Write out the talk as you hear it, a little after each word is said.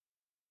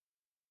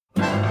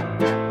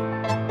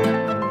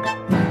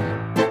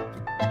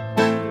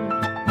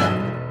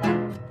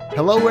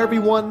Hello,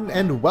 everyone,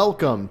 and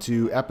welcome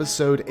to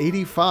episode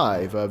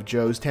 85 of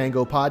Joe's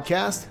Tango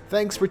Podcast.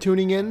 Thanks for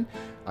tuning in.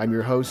 I'm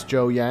your host,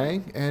 Joe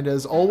Yang, and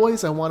as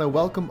always, I want to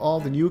welcome all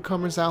the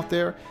newcomers out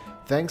there.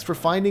 Thanks for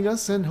finding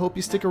us, and hope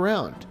you stick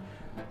around.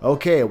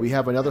 Okay, we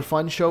have another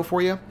fun show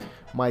for you.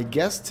 My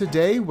guest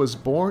today was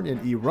born in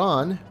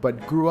Iran,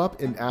 but grew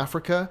up in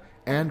Africa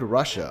and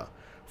Russia.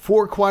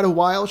 For quite a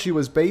while, she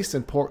was based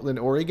in Portland,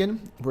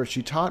 Oregon, where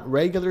she taught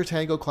regular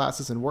tango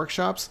classes and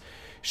workshops.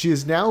 She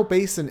is now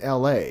based in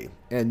LA,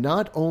 and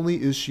not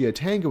only is she a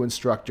tango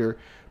instructor,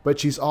 but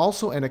she's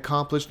also an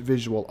accomplished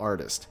visual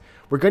artist.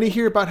 We're going to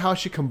hear about how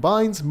she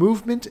combines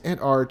movement and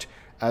art,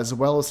 as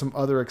well as some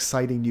other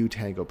exciting new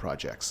tango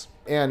projects.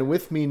 And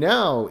with me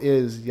now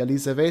is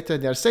Yelizaveta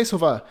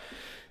Narcesova.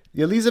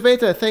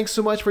 Yelizaveta, thanks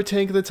so much for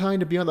taking the time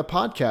to be on the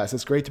podcast.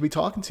 It's great to be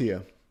talking to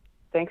you.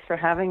 Thanks for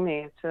having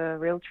me. It's a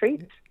real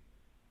treat.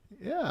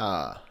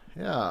 Yeah.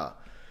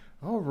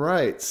 All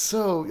right.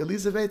 So,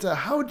 Yelizaveta,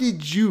 how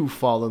did you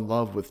fall in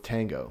love with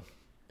tango?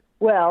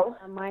 Well,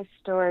 my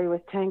story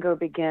with tango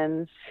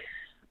begins,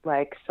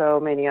 like so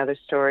many other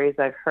stories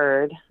I've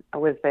heard,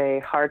 with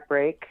a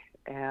heartbreak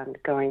and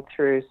going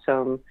through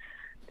some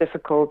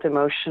difficult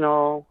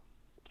emotional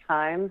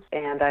times.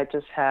 And I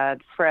just had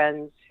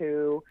friends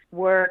who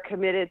were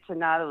committed to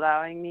not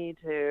allowing me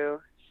to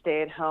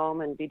stay at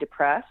home and be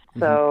depressed.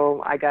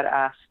 So I got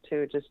asked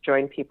to just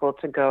join people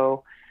to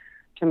go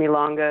to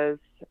Milongas.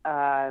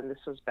 This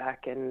was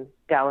back in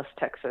Dallas,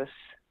 Texas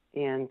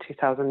in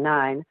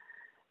 2009.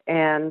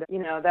 And,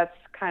 that's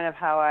kind of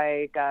how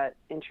I got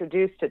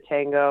introduced to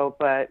tango.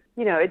 But,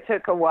 it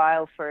took a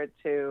while for it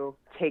to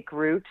take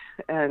root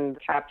and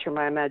capture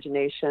my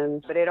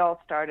imagination. But it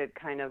all started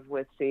kind of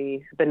with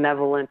the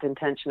benevolent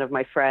intention of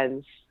my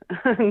friends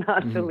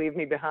not to leave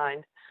me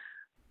behind.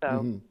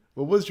 So.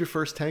 What was your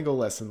first tango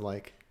lesson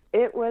like?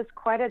 It was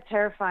quite a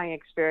terrifying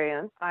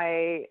experience.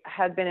 I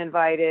had been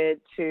invited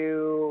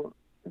to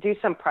do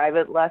some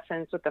private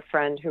lessons with a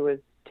friend who was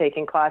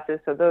taking classes.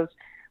 So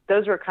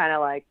those were kind of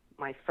like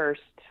my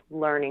first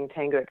learning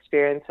tango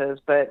experiences.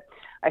 But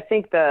I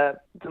think the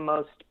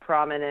most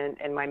prominent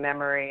in my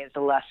memory is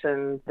a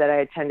lesson that I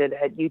attended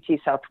at UT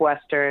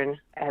Southwestern.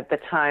 At the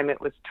time,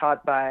 it was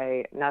taught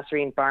by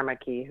Nasreen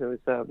Barmaki, who's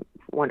a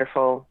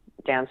wonderful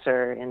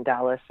dancer in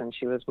Dallas, and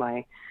she was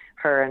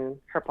her and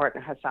her partner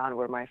Hassan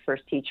were my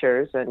first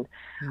teachers. And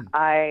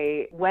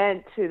I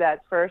went to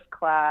that first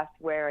class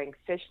wearing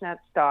fishnet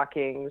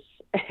stockings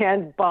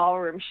and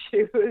ballroom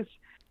shoes.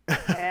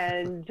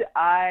 And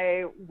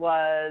I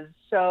was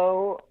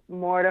so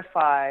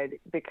mortified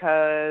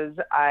because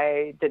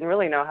I didn't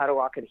really know how to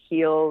walk in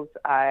heels.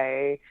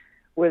 I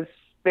was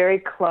very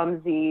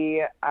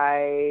clumsy.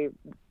 I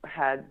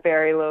had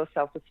very low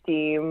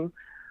self-esteem.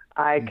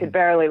 I could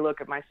barely look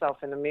at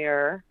myself in the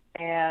mirror.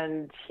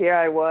 And here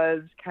I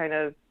was kind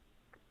of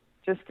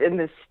just in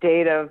this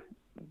state of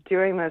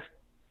doing this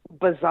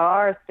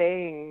bizarre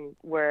thing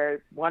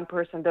where one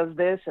person does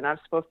this and I'm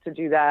supposed to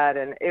do that.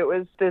 And it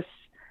was this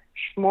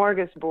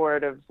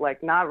smorgasbord of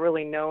like not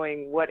really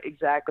knowing what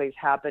exactly is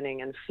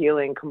happening and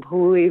feeling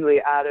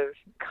completely out of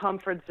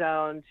comfort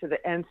zone to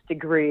the nth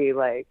degree.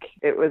 Like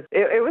it was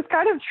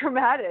kind of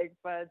traumatic,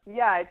 but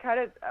yeah, it kind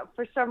of,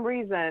 for some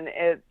reason,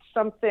 it's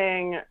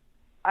something,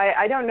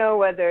 I don't know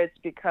whether it's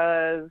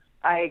because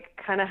I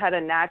kind of had a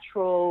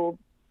natural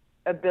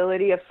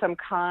ability of some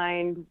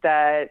kind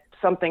that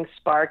something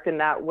sparked in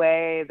that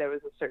way. There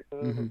was a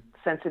certain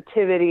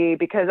sensitivity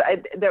because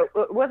it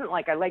wasn't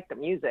like I liked the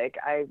music.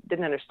 I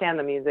didn't understand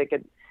the music.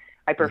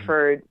 I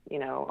preferred,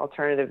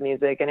 alternative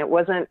music, and it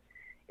wasn't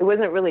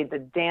really the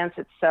dance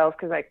itself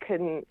because I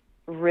couldn't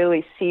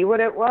really see what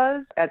it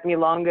was. At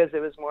Milongas, it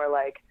was more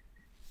like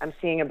I'm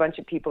seeing a bunch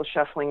of people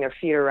shuffling their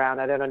feet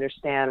around. I don't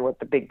understand what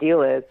the big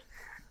deal is.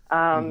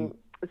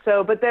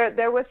 But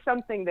there was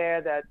something there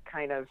that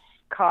kind of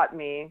caught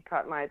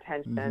my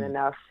attention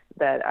enough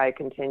that I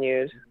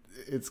continued.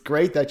 It's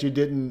great that you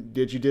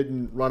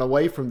didn't run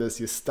away from this.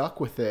 You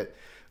stuck with it.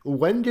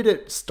 When did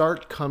it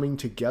start coming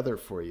together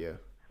for you?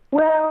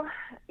 Well,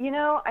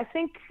 I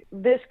think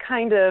this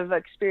kind of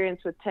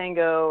experience with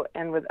tango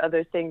and with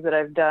other things that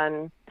I've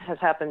done has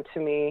happened to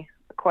me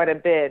quite a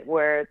bit,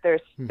 where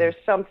there's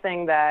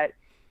something that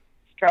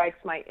strikes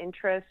my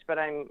interest, but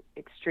I'm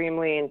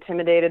extremely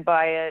intimidated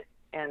by it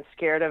and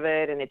scared of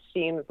it, and it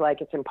seems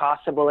like it's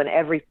impossible in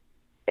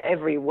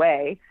every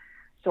way.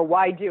 So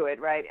why do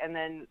it, right? And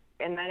then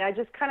I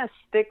just kind of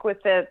stick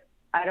with it.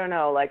 I don't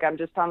know, like I'm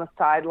just on the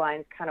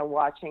sidelines kind of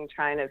watching,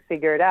 trying to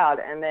figure it out.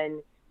 And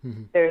then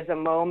there's a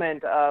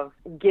moment of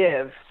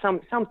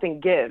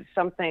something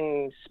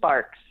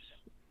sparks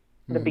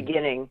the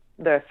beginning,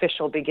 the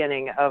official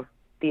beginning of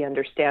the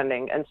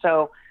understanding. And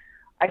so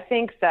I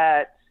think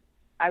that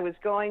I was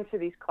going to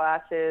these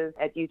classes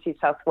at UT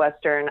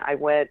Southwestern. I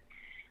went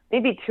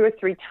maybe 2 or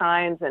 3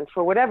 times, and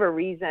for whatever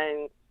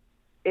reason,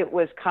 it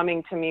was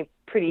coming to me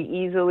pretty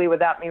easily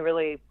without me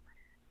really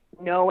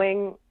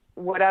knowing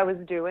what I was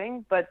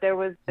doing. But there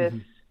was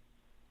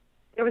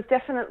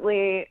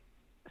definitely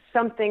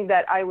something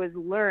that I was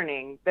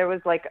learning. There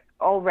was like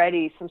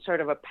already some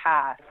sort of a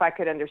path. If I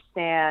could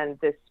understand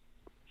this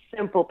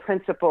simple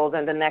principle,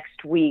 then the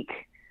next week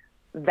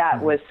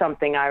that was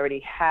something I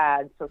already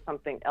had, so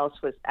something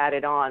else was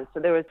added on.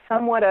 So there was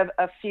somewhat of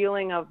a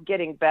feeling of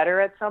getting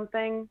better at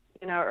something,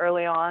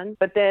 early on.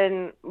 But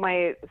then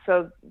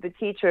the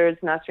teachers,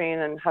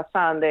 Nasreen and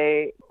Hassan,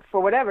 they, for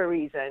whatever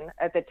reason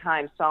at the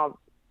time, saw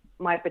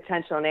my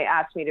potential, and they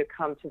asked me to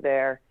come to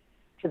their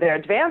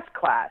advanced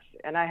class.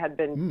 And I had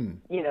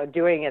been,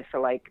 doing it for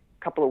like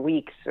a couple of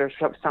weeks or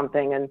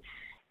something.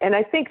 And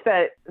I think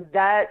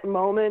that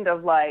moment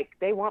of like,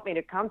 they want me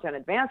to come to an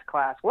advanced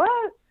class.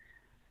 What?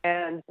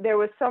 And there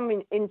was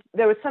something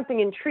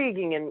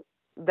intriguing and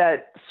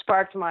that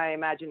sparked my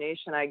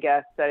imagination, I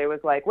guess, that it was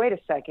like, wait a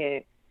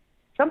second,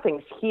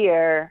 something's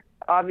here.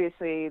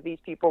 Obviously, these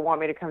people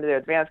want me to come to their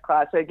advanced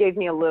class. So it gave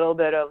me a little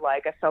bit of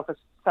like a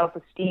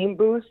self-esteem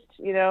boost,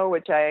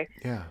 which I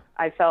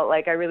felt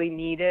like I really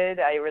needed.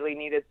 I really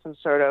needed some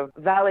sort of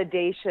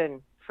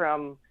validation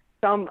from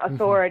some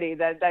authority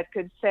that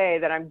could say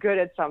that I'm good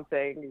at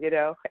something,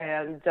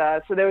 And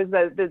so there was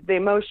the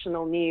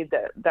emotional need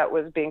that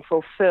was being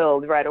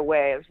fulfilled right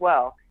away as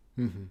well.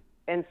 Mm-hmm.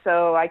 And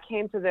so I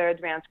came to their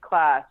advanced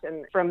class,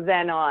 and from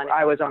then on,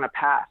 I was on a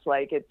path.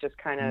 Like it just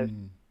kind of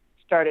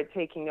started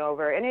taking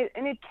over, and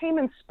it came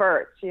in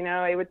spurts.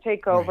 It would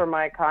take over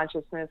my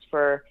consciousness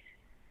for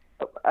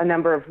a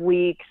number of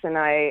weeks, and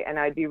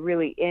I'd be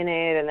really in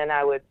it, and then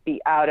I would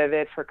be out of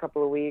it for a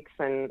couple of weeks.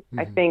 And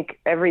I think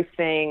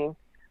everything,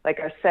 like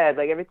I said,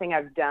 like everything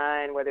I've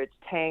done, whether it's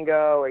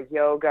tango or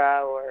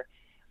yoga or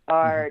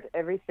art,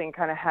 everything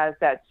kind of has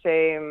that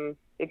same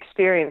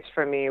experience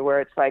for me,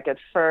 where it's like at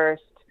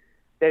first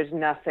there's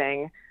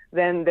nothing.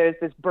 Then there's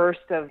this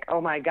burst of,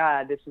 oh my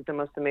God, this is the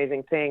most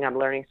amazing thing. I'm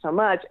learning so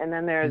much. And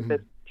then there's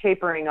this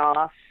tapering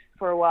off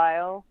for a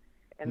while.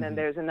 And then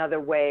there's another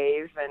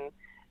wave.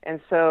 And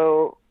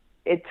so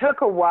it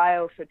took a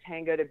while for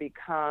tango to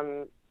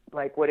become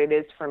like what it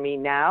is for me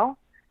now.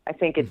 I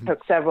think it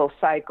took several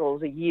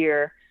cycles, a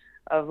year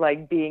of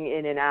like being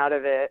in and out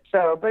of it.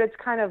 So, but it's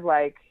kind of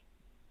like,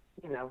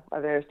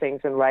 other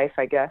things in life,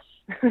 I guess.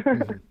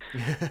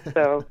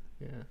 So,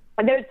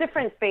 and there's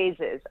different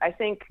phases. I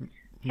think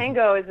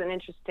tango is an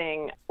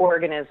interesting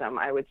organism,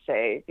 I would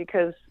say,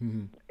 because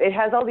it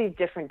has all these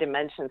different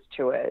dimensions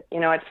to it.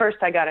 At first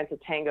I got into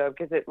tango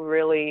because it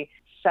really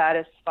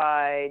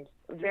satisfied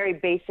very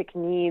basic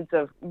needs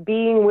of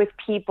being with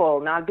people,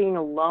 not being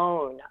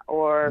alone,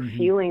 or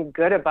feeling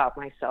good about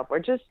myself, or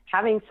just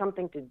having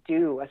something to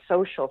do, a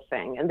social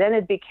thing. And then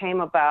it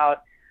became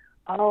about,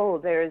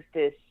 there's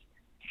this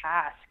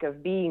task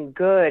of being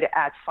good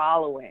at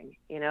following,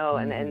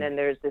 and then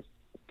there's this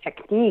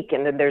technique,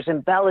 and then there's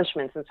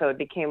embellishments, and so it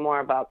became more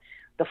about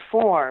the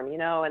form,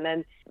 and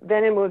then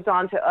it moves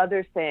on to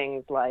other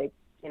things like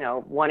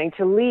wanting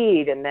to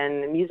lead, and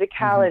then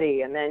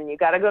musicality, and then you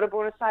got to go to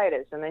Buenos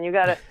Aires, and then you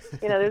got to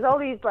there's all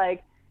these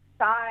like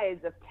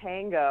sides of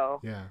tango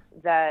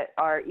that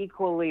are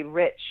equally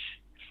rich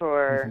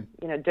for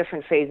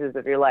different phases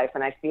of your life.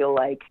 And I feel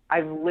like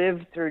I've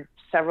lived through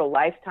several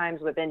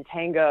lifetimes within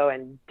tango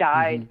and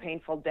died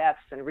painful deaths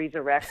and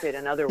resurrected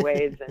in other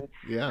ways. And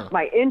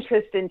my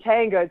interest in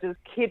tango just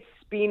keeps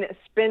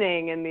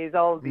spinning in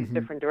all of these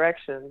different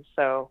directions.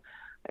 So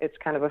it's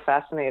kind of a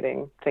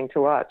fascinating thing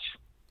to watch.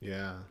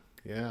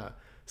 Yeah.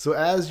 So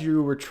as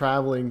you were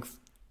traveling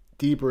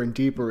deeper and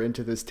deeper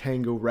into this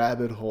tango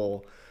rabbit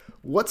hole,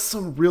 what's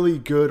some really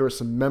good or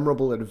some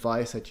memorable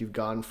advice that you've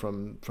gotten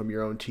from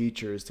your own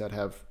teachers that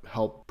have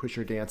helped push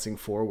your dancing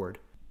forward?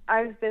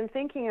 I've been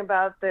thinking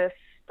about this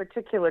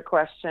particular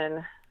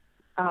question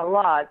a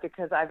lot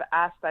because I've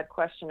asked that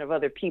question of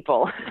other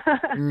people.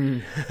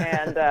 And,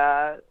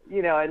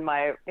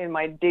 in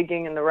my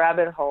digging in the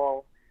rabbit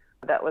hole,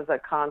 that was a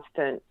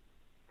constant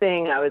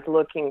thing I was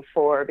looking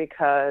for,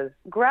 because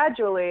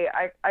gradually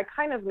I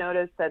kind of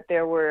noticed that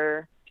there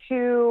were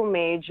two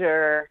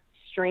major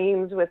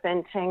streams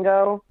within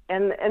tango,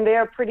 and they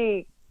are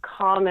pretty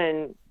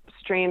common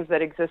streams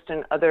that exist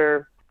in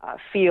other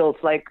fields.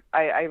 Like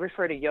I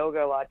refer to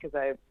yoga a lot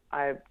because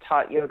I've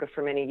taught yoga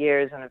for many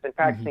years, and I've been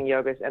practicing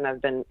yoga, and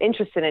I've been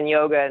interested in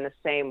yoga in the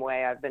same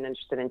way I've been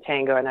interested in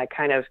tango, and I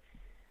kind of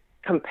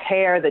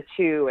compare the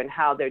two and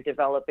how they're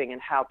developing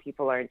and how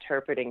people are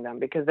interpreting them,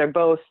 because they're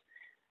both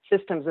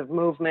systems of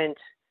movement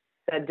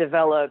that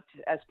developed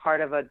as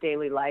part of a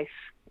daily life,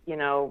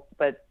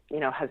 but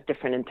has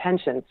different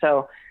intentions.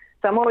 So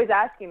I'm always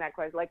asking that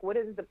question, like, what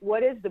is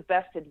the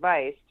best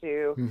advice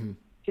to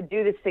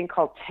do this thing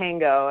called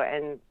tango,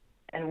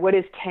 and what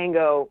is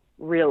tango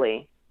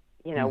really?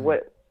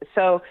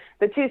 So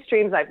the two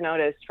streams I've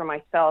noticed for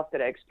myself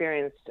that I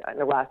experienced in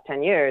the last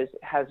 10 years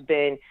has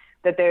been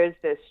that there's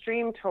this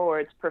stream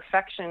towards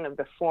perfection of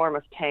the form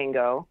of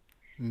tango,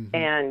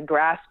 and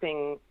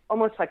grasping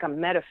almost like a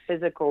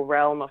metaphysical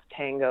realm of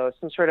tango,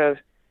 some sort of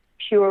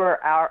pure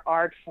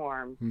art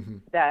form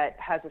that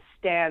has a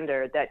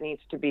standard that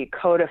needs to be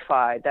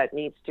codified, that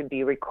needs to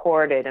be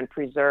recorded and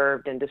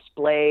preserved and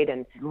displayed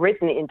and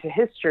written into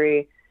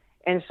history.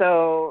 And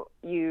so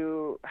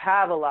you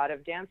have a lot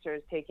of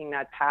dancers taking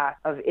that path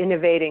of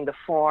innovating the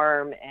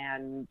form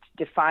and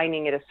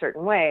defining it a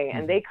certain way.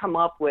 And they come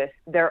up with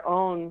their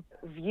own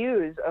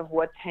views of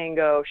what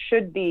tango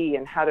should be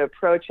and how to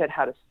approach it,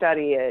 how to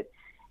study it.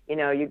 You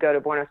know, you go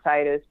to Buenos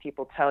Aires,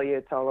 people tell you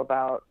it's all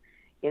about,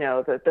 you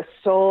know, the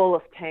soul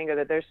of tango,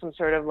 that there's some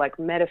sort of like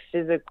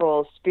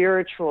metaphysical,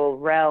 spiritual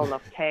realm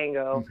of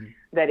tango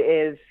that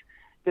is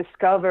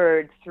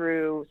discovered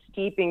through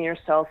steeping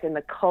yourself in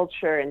the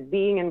culture and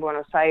being in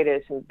Buenos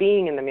Aires and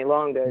being in the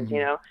milongas, you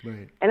know.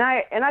 Right. And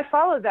I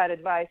followed that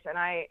advice, and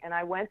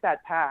I went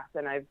that path,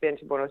 and I've been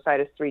to Buenos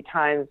Aires 3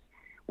 times,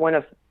 one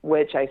of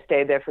which I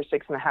stayed there for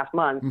 6.5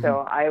 months.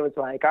 So I was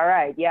like, all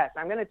right, yes,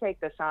 I'm going to take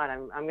this on.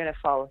 I'm going to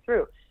follow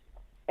through.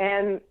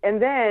 And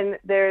then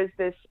there's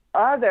this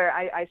other,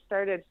 I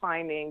started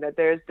finding that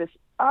there's this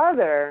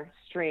other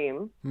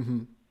stream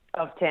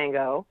of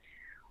tango,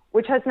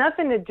 which has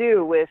nothing to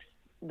do with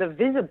the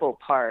visible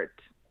part.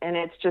 And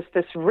it's just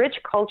this rich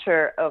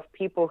culture of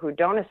people who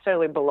don't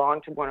necessarily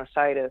belong to Buenos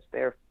Aires.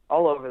 They're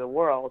all over the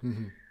world,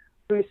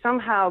 who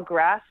somehow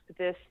grasp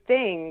this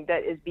thing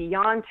that is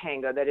beyond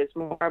tango, that is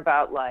more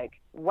about like,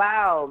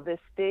 wow, this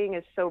thing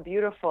is so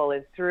beautiful,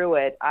 and through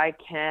it I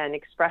can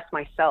express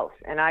myself,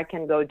 and I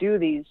can go do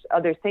these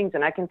other things,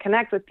 and I can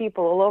connect with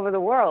people all over the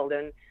world.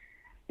 And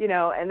you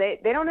know, and they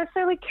don't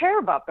necessarily care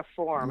about the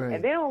form, Right.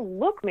 and they don't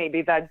look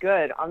maybe that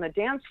good on the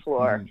dance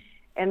floor.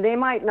 And they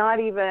might not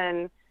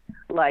even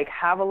like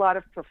have a lot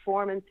of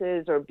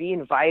performances or be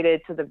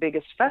invited to the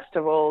biggest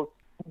festivals.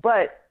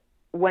 But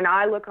when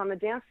I look on the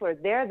dance floor,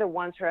 they're the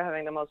ones who are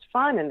having the most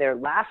fun, and they're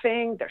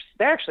laughing.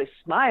 They're actually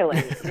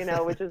smiling, you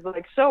know, which is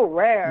like so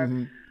rare.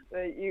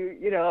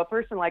 You know, a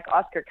person like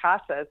Oscar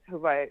Casas,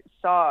 who I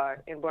saw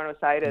in Buenos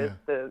Aires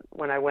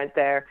when I went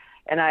there,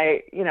 and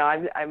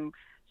I'm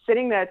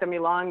sitting there at the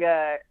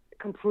Milonga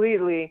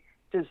completely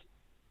just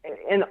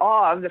in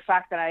awe of the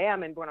fact that I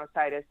am in Buenos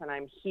Aires, and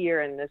I'm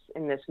here in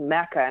this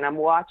Mecca, and I'm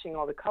watching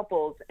all the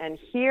couples, and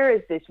here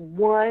is this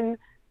one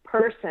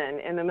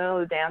person in the middle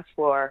of the dance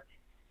floor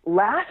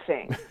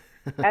laughing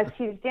as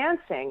he's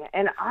dancing,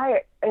 and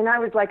I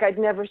was like, I'd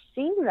never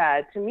seen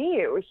that. To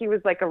me, he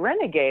was like a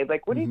renegade.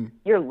 Like, what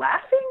you're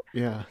laughing?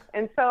 Yeah.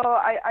 And so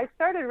I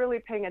started really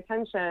paying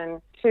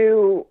attention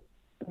to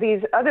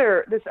this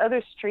other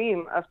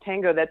stream of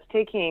tango that's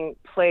taking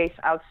place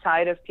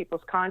outside of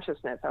people's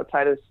consciousness,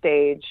 outside of the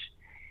stage,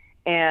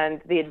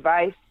 and the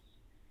advice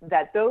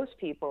that those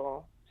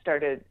people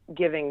started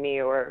giving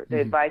me, or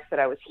the advice that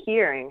I was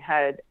hearing,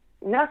 had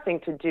nothing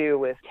to do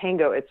with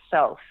tango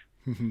itself.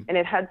 And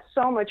it had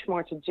so much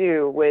more to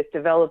do with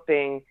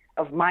developing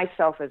of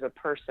myself as a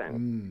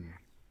person.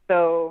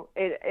 So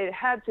it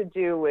had to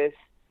do with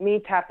me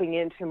tapping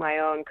into my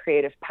own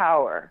creative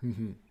power,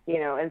 you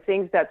know, and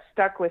things that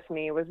stuck with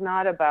me was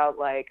not about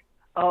like,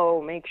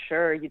 oh, make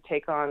sure you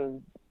take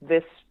on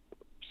this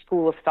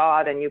school of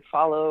thought and you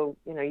follow,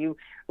 you know, you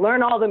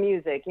learn all the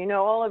music, you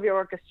know, all of your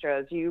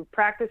orchestras, you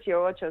practice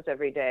your ochos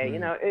every day. You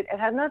know, it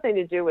had nothing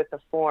to do with the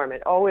form.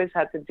 It always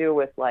had to do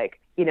with like,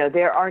 you know,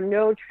 there are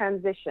no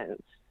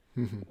transitions.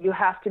 You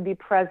have to be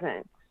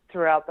present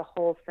throughout the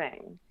whole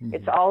thing.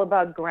 It's all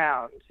about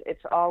ground.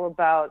 It's all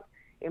about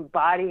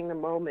embodying the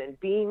moment,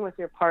 being with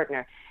your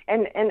partner.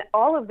 And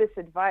all of this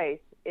advice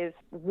is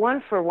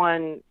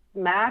one-for-one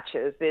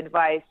matches the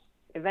advice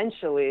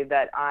eventually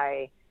that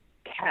I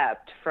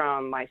kept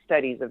from my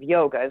studies of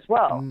yoga as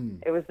well.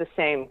 It was the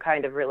same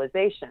kind of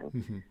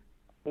realization.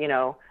 You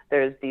know,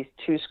 there's these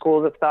 2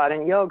 schools of thought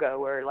in yoga,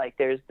 where like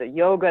there's the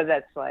yoga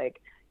that's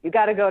like, you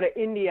got to go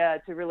to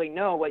India to really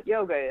know what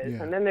yoga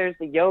is. And then there's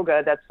the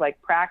yoga that's like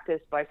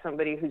practiced by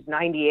somebody who's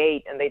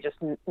 98, and they just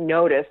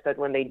notice that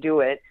when they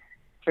do it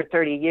for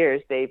 30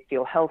 years, they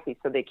feel healthy,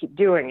 so they keep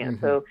doing it.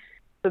 So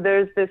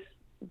there's this,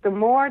 the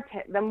more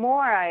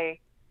I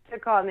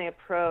took on the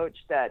approach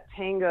that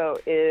tango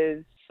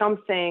is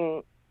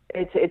something,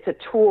 it's a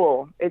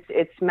tool,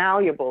 it's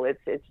malleable,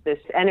 it's this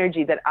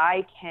energy that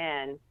I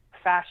can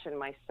fashion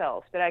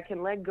myself, that I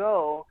can let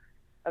go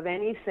of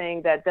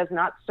anything that does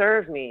not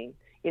serve me,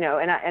 you know,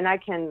 and I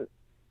can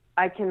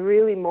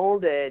really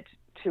mold it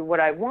to what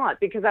I want,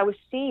 because I was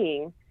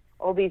seeing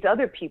all these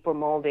other people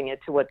molding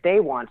it to what they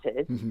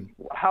wanted.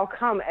 How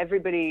come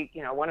everybody,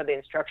 you know, one of the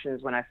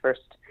instructions when I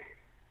first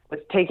was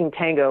taking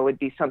tango would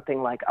be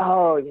something like,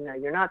 oh, you know,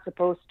 you're not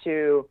supposed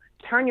to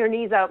turn your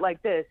knees out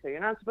like this, or you're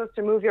not supposed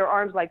to move your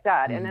arms like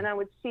that. And then I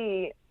would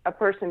see a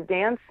person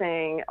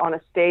dancing on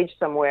a stage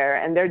somewhere,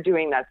 and they're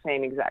doing that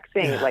same exact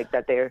thing, like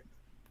that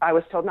I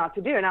was told not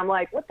to do. And I'm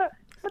like, what the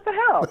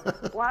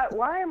hell?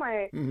 Why am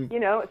I, you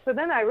know? So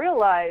then I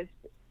realized,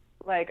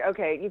 like,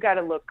 okay, you got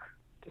to look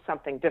to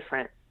something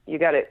different.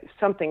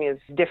 Something is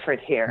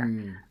different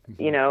here,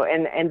 you know,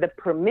 and the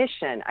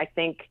permission, I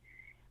think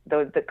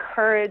the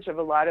courage of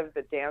a lot of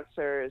the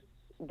dancers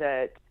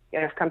that, you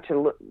know, I've come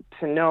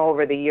to know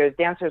over the years,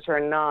 dancers who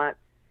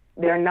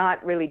they're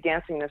not really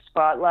dancing the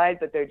spotlight,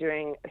 but they're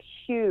doing a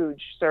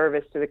huge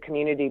service to the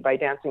community by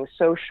dancing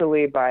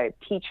socially, by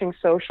teaching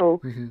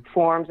social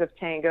forms of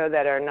tango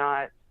that are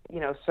not, you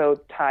know,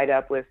 so tied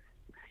up with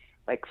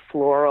like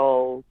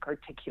floral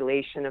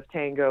articulation of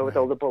tango with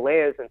all the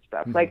boleas and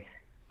stuff. Like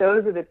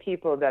those are the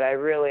people that I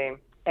really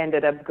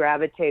ended up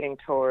gravitating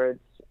towards.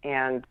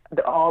 And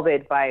all the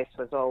advice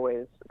was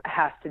always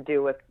has to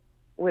do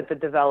with the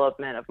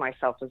development of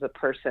myself as a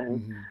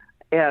person.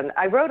 And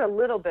I wrote a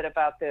little bit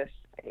about this.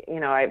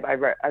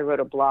 I wrote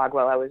a blog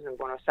while I was in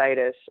Buenos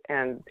Aires,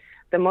 and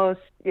the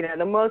most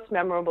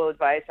memorable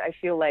advice, I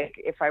feel like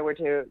if I were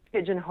to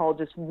pigeonhole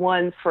just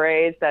one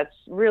phrase that's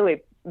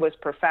really was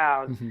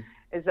profound,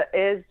 was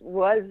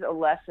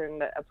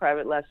a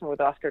private lesson with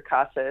Oscar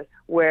Casas,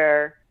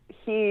 where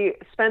he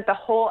spent the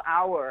whole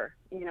hour,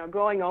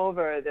 going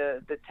over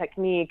the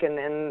technique and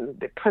then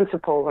the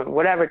principles and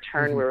whatever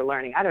turn we were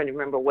learning. I don't even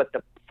remember what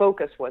the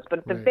focus was, but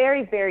at the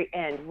very, very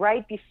end,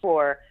 right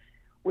before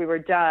we were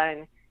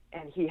done,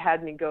 and he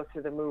had me go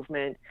through the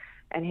movement,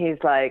 and he's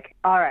like,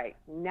 all right,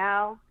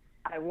 now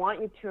I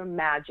want you to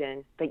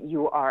imagine that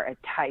you are a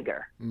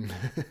tiger.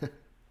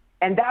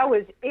 And that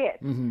was it.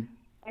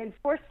 And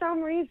for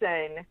some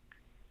reason,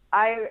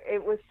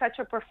 it was such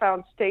a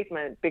profound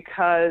statement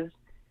because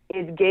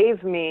it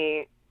gave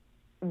me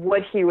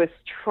what he was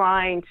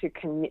trying to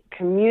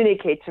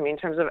communicate to me in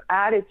terms of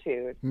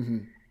attitude,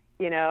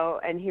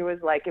 and he was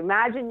like,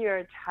 imagine you're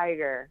a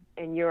tiger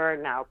and you're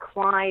now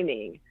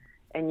climbing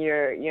and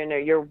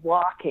you're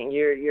walking,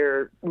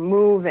 you're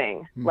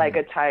moving like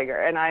a tiger.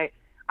 And I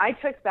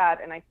took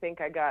that, and I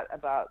think I got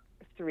about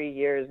 3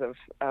 years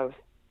of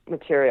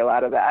material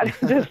out of that,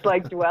 just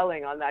like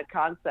dwelling on that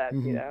concept,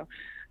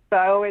 So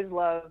I always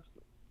love,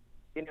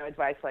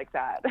 advice like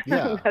that.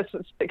 Yeah. That's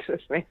what sticks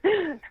with me.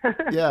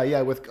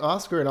 Yeah. With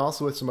Oscar and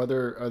also with some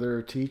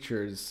other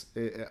teachers,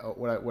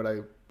 what I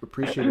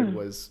appreciated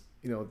was,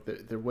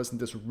 there wasn't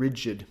this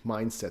rigid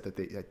mindset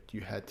that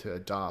you had to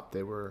adopt.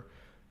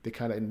 They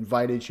kind of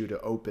invited you to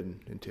open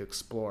and to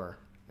explore,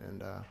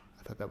 and I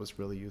thought that was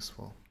really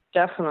useful.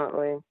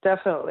 Definitely,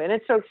 and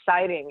it's so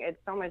exciting.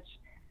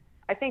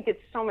 I think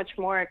it's so much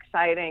more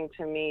exciting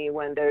to me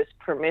when there's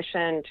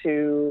permission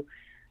to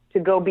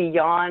go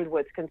beyond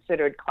what's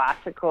considered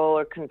classical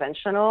or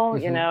conventional,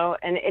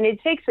 and it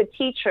takes a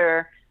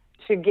teacher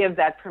to give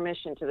that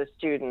permission to the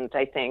student,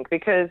 I think,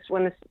 because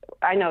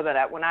I know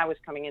that when I was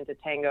coming into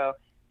tango,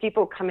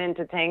 people come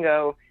into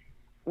tango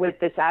with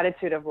this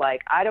attitude of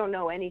like, I don't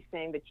know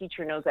anything, the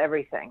teacher knows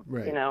everything,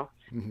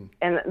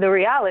 And the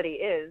reality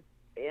is,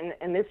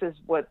 and this is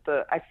what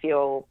I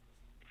feel,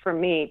 for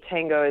me,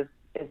 tango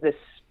is this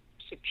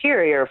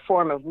superior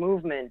form of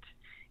movement,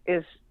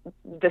 is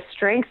the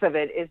strength of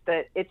it is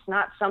that it's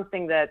not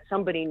something that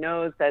somebody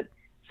knows that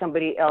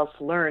somebody else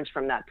learns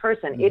from that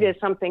person. It is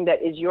something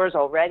that is yours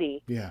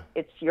already. Yeah.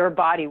 It's your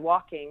body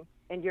walking,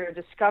 and you're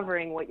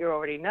discovering what you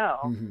already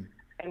know.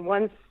 And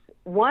once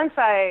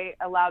I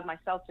allowed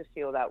myself to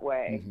feel that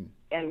way,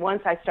 and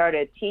once I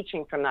started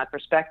teaching from that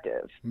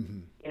perspective,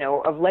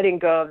 of letting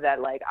go of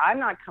that, like, I'm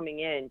not coming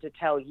in to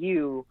tell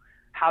you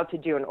how to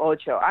do an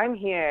ocho. I'm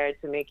here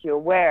to make you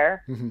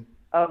aware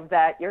of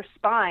that your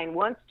spine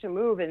wants to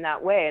move in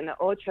that way, and the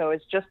ocho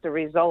is just a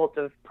result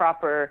of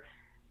proper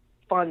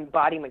fun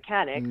body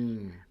mechanics.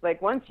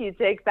 Like, once you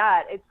take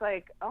that, it's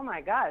like, oh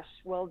my gosh,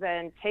 well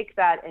then take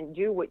that and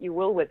do what you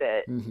will with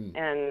it.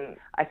 And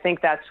I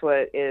think that's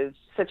what is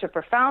such a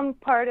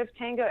profound part of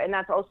tango, and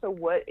that's also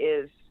what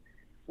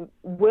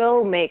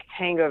will make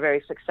tango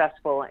very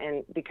successful,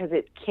 and because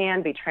it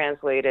can be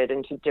translated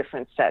into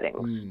different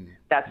settings.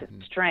 That's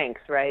its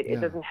strength, right? It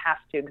doesn't have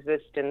to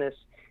exist in this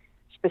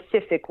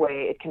specific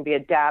way. It can be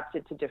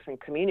adapted to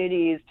different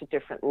communities, to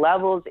different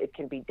levels. It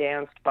can be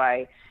danced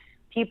by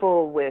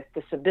people with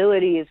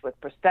disabilities, with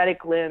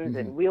prosthetic limbs,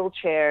 and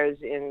wheelchairs,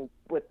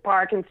 with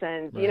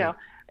Parkinson's. Right.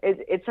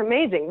 It's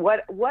amazing.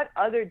 What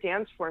other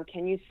dance form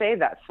can you say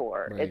that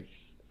for? Right.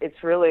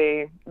 It's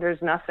really,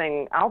 there's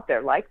nothing out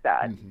there like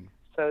that.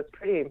 So it's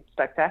pretty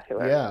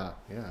spectacular. Yeah,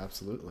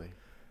 absolutely.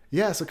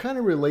 Yeah, so kind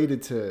of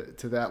related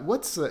to that,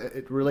 what's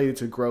related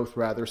to growth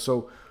rather.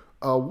 So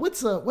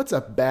what's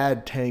a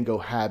bad tango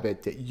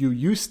habit that you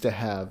used to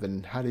have,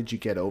 and how did you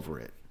get over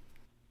it?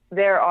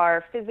 There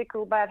are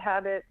physical bad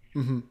habits,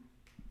 and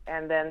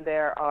then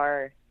there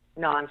are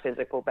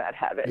non-physical bad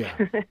habits.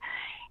 Yeah.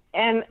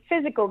 And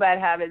physical bad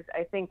habits,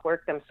 I think,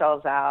 work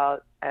themselves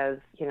out as,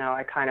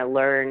 I kind of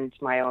learned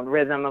my own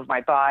rhythm of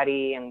my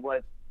body and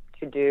what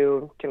to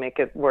do to make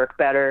it work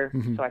better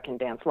so I can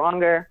dance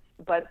longer.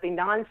 But the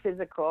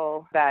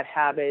non-physical bad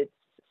habits,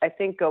 I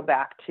think, go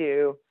back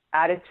to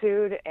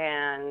attitude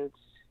and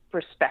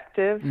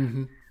perspective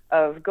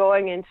of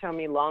going into a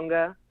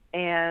milonga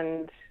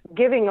and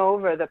giving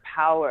over the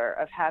power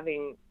of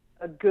having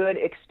a good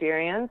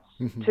experience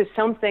to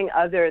something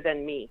other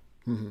than me.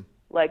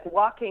 Like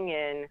walking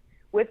in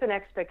with an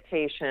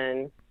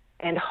expectation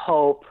and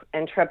hope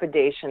and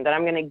trepidation that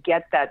I'm going to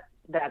get that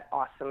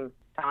awesome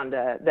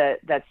tanda,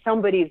 that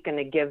somebody's going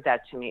to give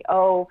that to me.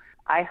 Oh,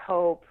 I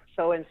hope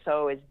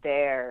so-and-so is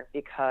there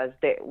because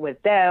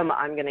with them,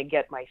 I'm going to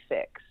get my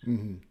fix.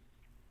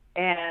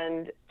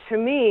 And to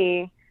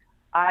me,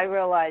 I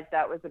realized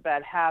that was a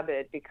bad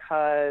habit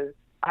because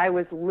I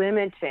was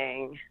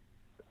limiting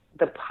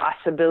the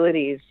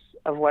possibilities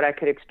of what I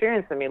could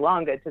experience in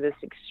Milonga to this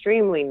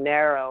extremely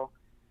narrow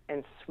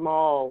and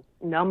small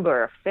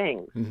number of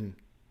things. Mm-hmm.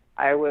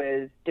 I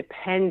was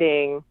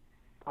depending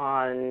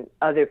on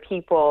other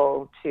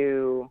people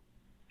to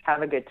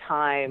have a good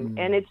time. Mm-hmm.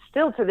 And it's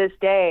still, to this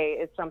day,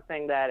 it's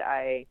something that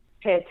I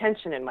pay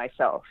attention in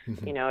myself.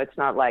 Mm-hmm. You know, it's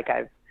not like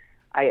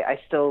I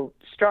still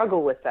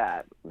struggle with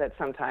that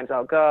sometimes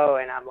I'll go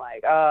and I'm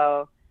like,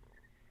 oh,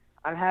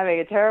 I'm having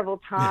a terrible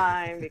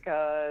time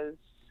because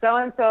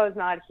so-and-so is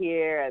not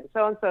here and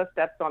so-and-so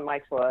stepped on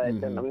my foot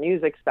Mm-hmm. and the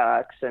music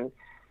sucks.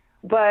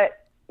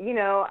 But, you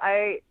know,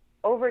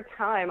 over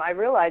time, I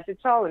realized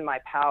it's all in my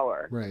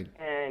power. Right.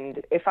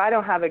 And if I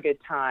don't have a good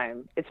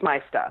time, it's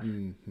my stuff.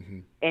 Mm-hmm.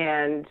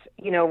 And,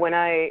 you know, when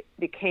I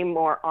became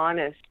more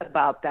honest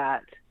about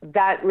that,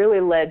 that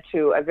really led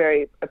to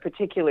a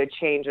particular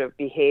change of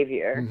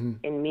behavior Mm-hmm.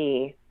 in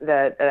me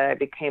that I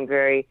became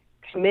very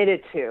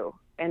committed to.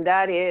 And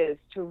that is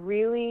to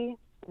really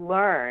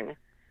learn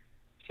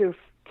to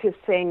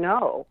say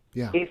no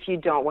if you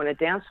don't want to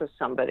dance with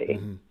somebody.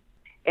 Mm-hmm.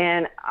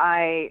 And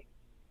I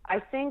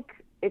think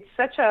it's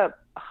such a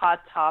hot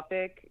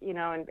topic, you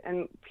know,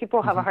 and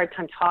people have a hard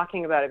time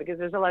talking about it because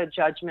there's a lot of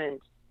judgment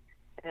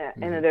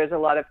and there's a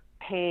lot of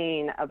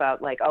pain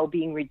about like, oh,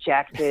 being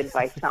rejected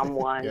by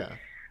someone,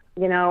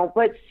 you know,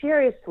 but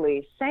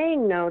seriously,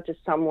 saying no to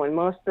someone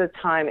most of the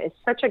time is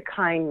such a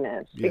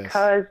kindness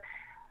because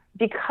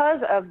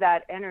of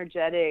that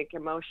energetic,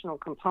 emotional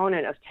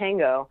component of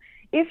tango.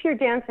 If you're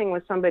dancing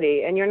with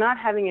somebody and you're not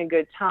having a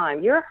good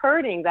time, you're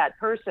hurting that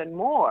person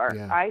more,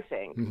 I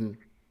think. Mm-hmm.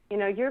 You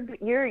know,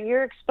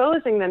 you're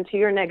exposing them to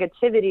your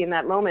negativity in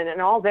that moment,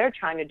 and all they're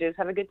trying to do is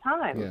have a good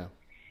time. Yeah.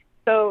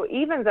 So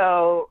even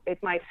though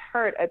it might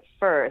hurt at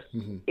first,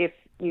 if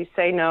you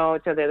say no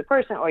to the other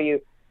person or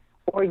you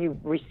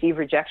receive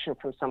rejection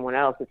from someone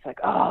else, it's like,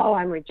 oh,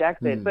 I'm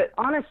rejected. But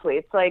honestly,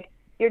 it's like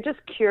you're just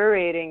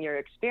curating your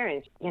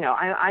experience. You know,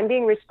 I'm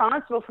being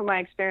responsible for my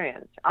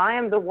experience. I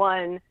am the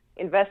one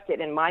invested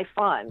in my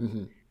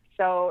fun.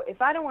 So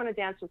if I don't want to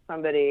dance with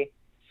somebody,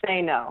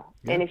 say no.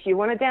 And if you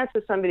want to dance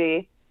with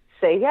somebody,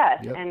 say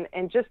yes.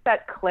 And just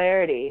that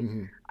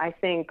clarity, I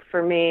think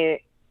for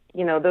me,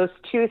 you know, those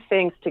two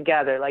things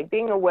together, like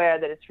being aware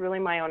that it's really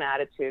my own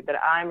attitude, that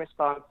I'm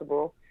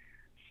responsible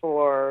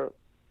for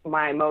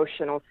my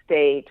emotional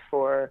state,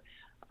 for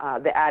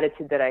the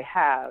attitude that I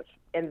have,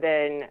 and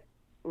then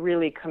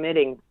really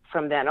committing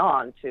from then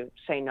on to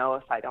say no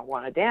if I don't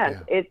want to dance.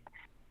 It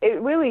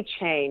really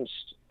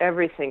changed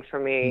everything for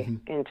me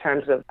in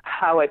terms of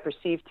how I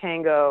perceive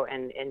tango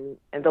and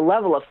the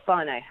level of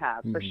fun I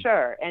have, for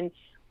sure. And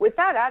with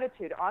that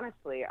attitude,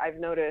 honestly, I've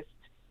noticed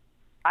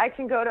I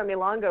can go to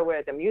Milonga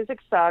where the music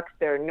sucks,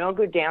 there are no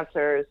good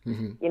dancers,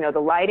 you know, the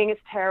lighting is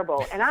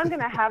terrible, and I'm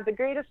going to have the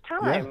greatest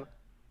time,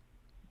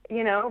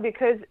 you know,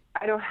 because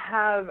I don't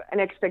have an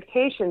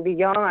expectation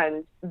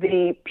beyond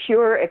the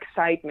pure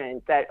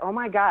excitement that, oh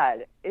my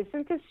God,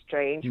 isn't this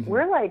strange?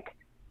 We're like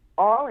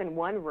all in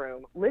one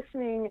room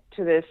listening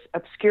to this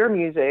obscure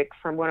music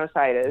from Buenos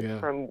Aires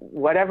from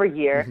whatever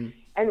year,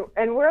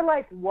 and we're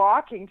like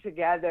walking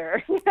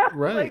together, you know?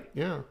 Right.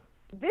 Like,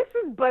 this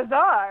is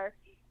bizarre.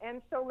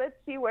 And so let's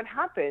see what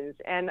happens.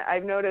 And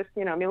I've noticed,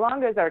 you know,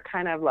 milongas are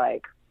kind of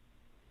like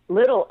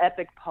little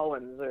epic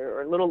poems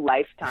or little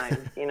lifetimes.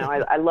 You know,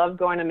 I love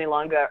going to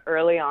milonga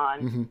early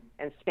on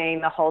and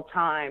staying the whole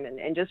time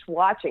and just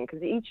watching,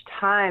 because each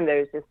time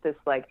there's just this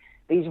like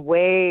these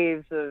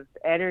waves of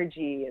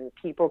energy and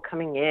people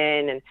coming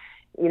in, and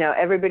you know,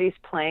 everybody's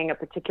playing a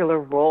particular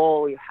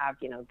role. You have,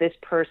 you know, this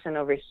person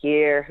over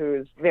here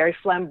who's very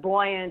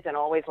flamboyant and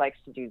always likes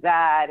to do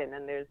that. And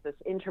then there's this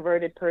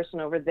introverted person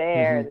over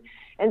there.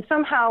 And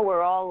somehow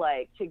we're all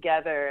like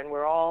together and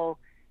we're all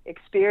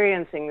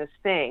experiencing this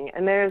thing.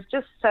 And there's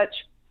just such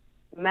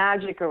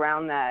magic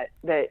around that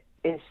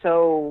is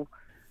so,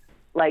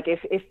 like,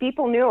 if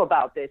people knew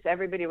about this,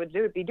 everybody would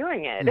be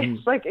doing it.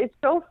 It's like, it's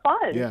so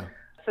fun. Yeah.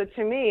 So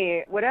to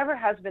me, whatever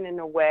has been in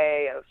the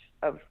way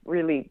of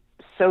really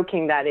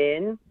soaking that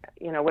in,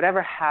 you know,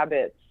 whatever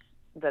habits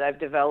that I've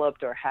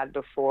developed or had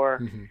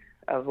before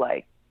of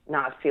like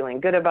not feeling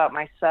good about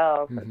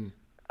myself,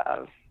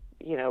 of,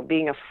 you know,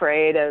 being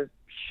afraid of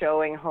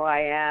showing who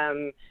I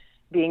am,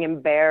 being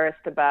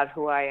embarrassed about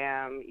who I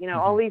am, you know,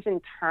 all these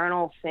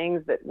internal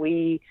things that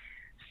we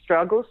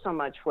struggle so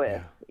much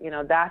with, you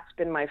know, that's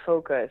been my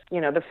focus.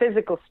 You know, the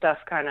physical stuff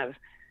kind of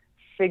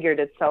figured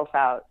itself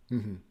out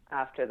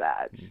after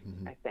that,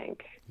 I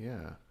think.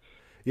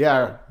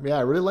 Yeah, I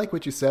really like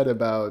what you said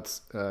about,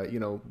 you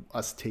know,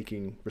 us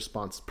taking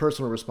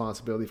personal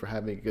responsibility for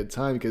having a good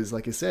time. Because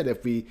like I said,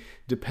 if we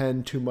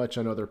depend too much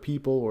on other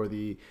people or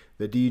the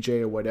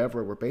DJ or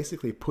whatever, we're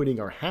basically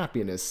putting our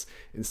happiness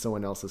in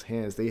someone else's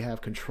hands. They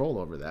have control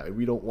over that.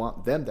 We don't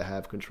want them to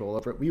have control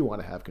over it. We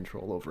want to have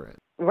control over it.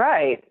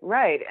 Right.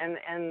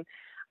 And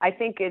I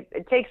think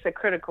it takes a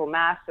critical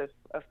mass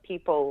of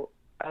people,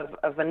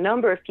 of a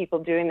number of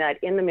people doing that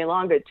in the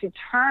milonga to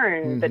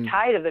turn the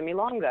tide of the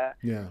milonga.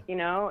 Yeah. You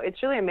know,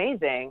 it's really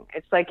amazing.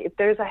 It's like if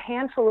there's a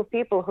handful of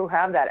people who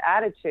have that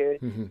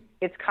attitude,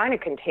 it's kind of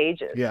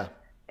contagious. Yeah.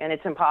 and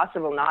it's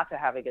impossible not to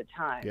have a good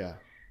time. Yeah.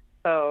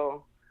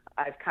 So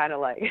I've kind of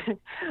like,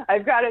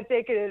 I've got to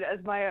take it as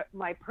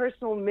my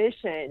personal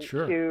mission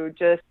to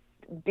just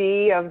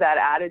be of that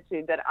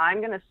attitude that I'm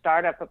going to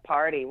start up a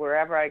party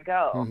wherever I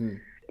go.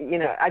 You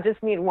know, I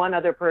just need one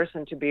other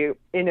person to be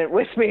in it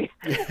with me.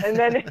 And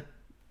then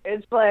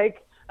it's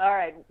like, all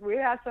right, we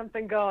have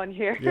something going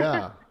here.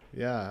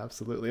 Yeah,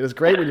 absolutely. It's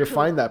great when you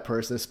find that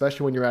person,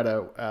 especially when you're at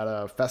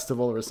a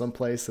festival or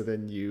someplace, and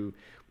then you,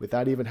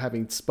 without even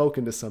having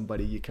spoken to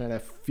somebody, you kind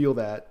of feel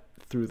that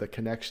through the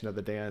connection of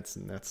the dance,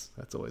 and that's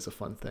always a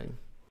fun thing.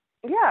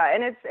 Yeah,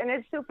 and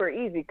it's super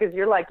easy because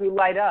you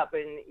light up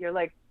and you're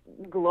like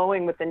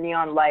glowing with the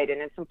neon light, and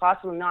it's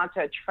impossible not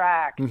to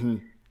attract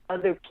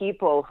other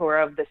people who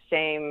are of the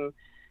same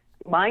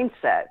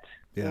mindset,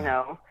 you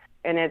know.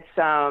 And it's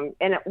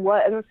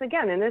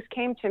again, and this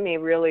came to me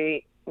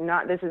really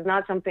not. This is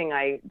not something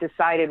I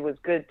decided was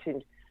good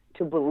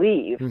to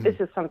believe. This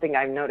is something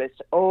I've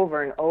noticed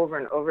over and over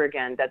and over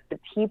again, that the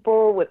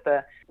people with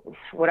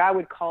what I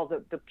would call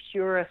the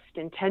purest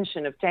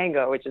intention of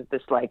tango, which is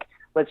this like,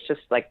 let's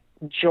just like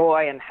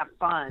joy and have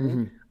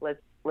fun.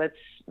 Let's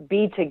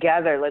be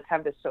together. Let's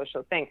have this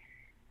social thing.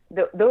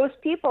 Those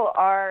people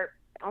are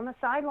on the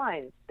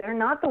sidelines. They're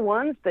not the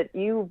ones that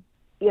you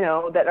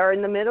know, that are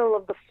in the middle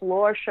of the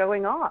floor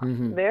showing off.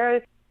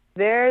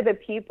 They're the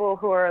people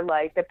who are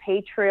like the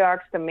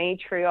patriarchs, the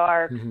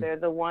matriarchs. They're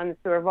the ones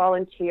who are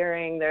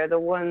volunteering. They're the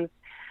ones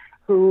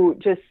who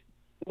just,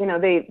 you know,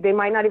 they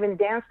might not even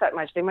dance that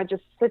much. They might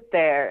just sit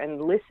there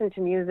and listen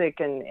to music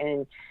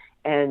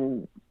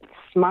and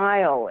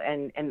smile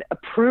and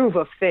approve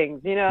of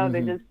things. You know,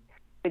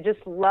 they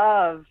just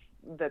love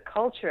the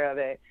culture of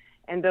it.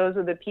 And those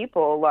are the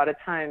people a lot of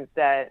times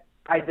that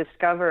I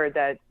discover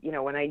that, you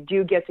know, when I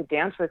do get to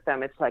dance with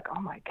them, it's like,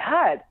 oh my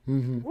God,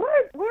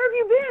 where have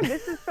you been?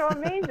 This is so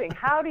amazing.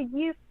 How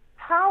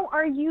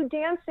are you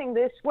dancing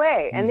this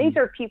way? And these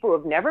are people who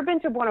have never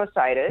been to Buenos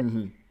Aires.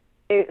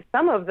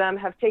 Some of them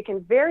have taken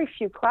very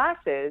few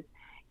classes.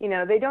 You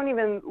know, they don't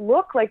even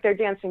look like they're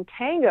dancing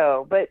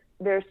tango, but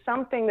there's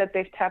something that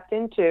they've tapped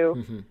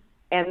into.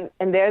 And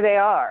there they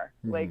are,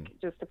 like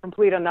just a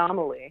complete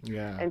anomaly.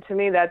 Yeah. And to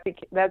me,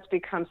 that's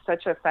become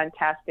such a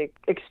fantastic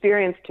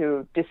experience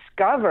to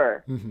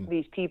discover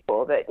these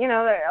people. That, you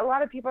know, a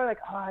lot of people are like,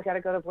 oh, I got to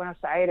go to Buenos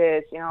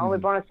Aires, you know, only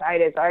Buenos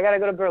Aires. Or I got to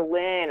go to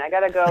Berlin. I got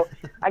to go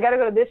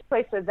to this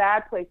place or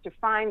that place to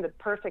find the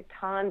perfect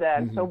tanda.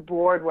 I'm so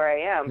bored where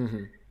I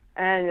am.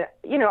 And,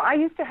 you know, I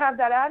used to have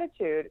that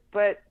attitude,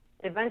 but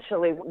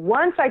eventually,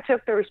 once I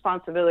took the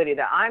responsibility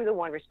that I'm the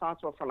one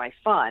responsible for my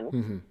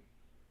fun,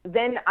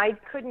 then I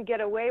couldn't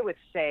get away with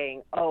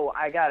saying, oh,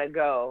 I got to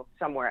go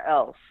somewhere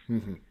else,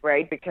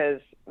 right? Because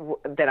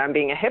then I'm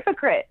being a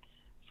hypocrite.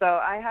 So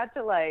I had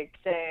to like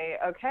say,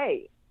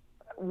 okay,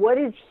 what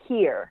is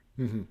here?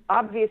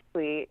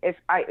 Obviously, if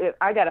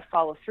I got to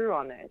follow through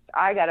on this,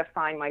 I got to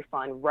find my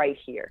fun right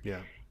here. Yeah.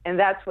 And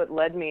that's what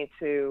led me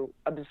to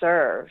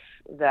observe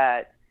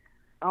that,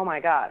 oh my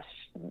gosh,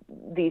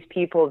 these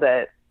people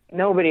that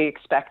nobody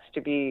expects to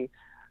be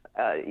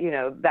you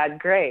know, that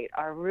great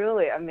are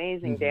really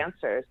amazing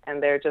dancers,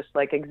 and they're just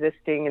like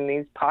existing in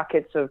these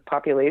pockets of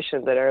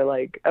population that are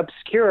like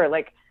obscure,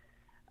 like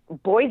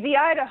Boise,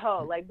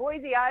 Idaho. Like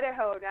Boise,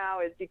 Idaho now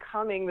is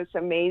becoming this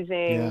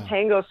amazing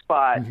tango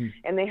spot,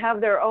 and they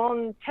have their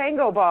own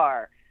tango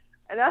bar.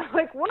 And I'm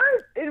like, what?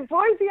 In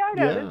Boise,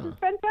 Idaho? This is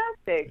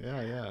fantastic.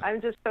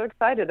 I'm just so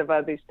excited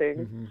about these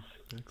things.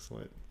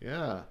 Excellent.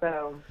 Yeah.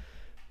 So.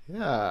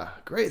 Yeah,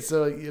 great.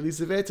 So,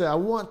 Elisaveta, I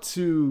want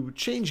to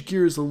change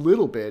gears a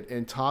little bit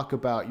and talk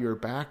about your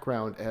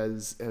background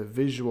as a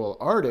visual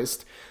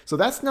artist. So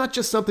that's not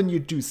just something you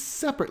do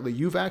separately.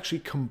 You've actually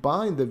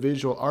combined the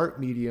visual art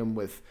medium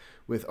with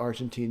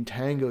Argentine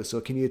tango.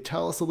 So can you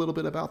tell us a little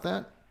bit about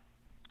that?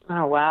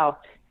 Oh, wow.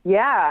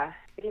 Yeah,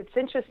 it's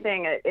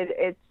interesting.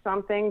 It's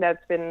something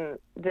that's been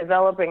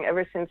developing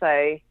ever since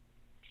I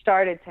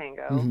started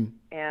tango.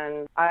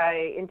 And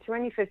in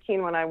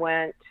 2015, when I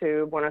went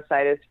to Buenos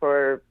Aires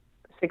for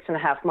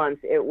 6.5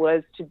 months, it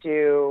was to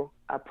do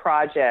a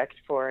project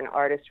for an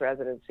artist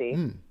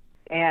residency.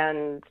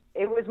 And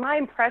it was my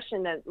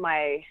impression that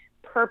my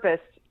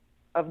purpose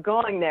of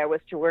going there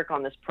was to work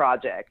on this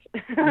project.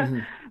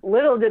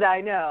 Little did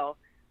I know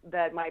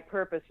that my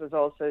purpose was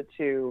also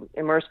to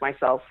immerse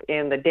myself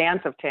in the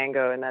dance of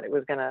tango, and that it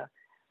was going to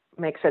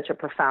make such a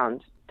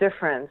profound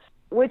difference,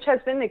 which has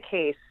been the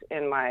case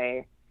in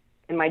my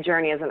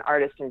journey as an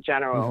artist in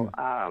general,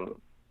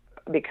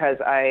 because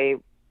I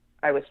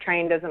was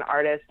trained as an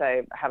artist.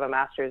 I have a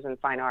master's in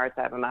fine arts.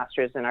 I have a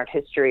master's in art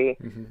history.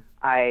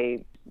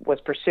 I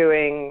was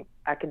pursuing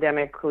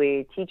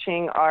academically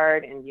teaching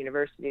art in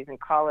universities and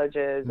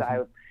colleges.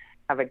 I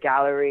have a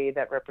gallery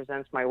that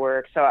represents my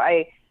work. So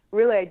I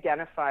really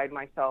identified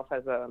myself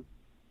as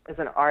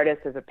an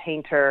artist, as a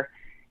painter.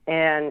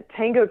 And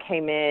tango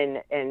came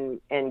in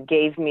and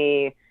gave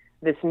me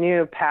this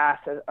new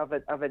path of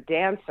a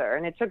dancer.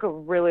 And it took a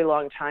really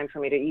long time for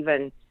me to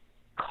even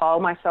call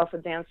myself a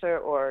dancer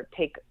or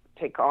take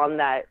on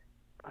that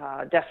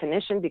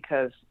definition,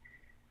 because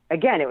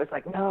again, it was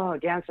like, no,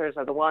 dancers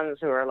are the ones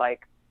who are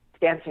like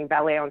dancing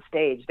ballet on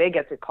stage. They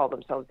get to call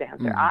themselves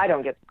dancer. Mm-hmm. I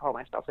don't get to call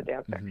myself a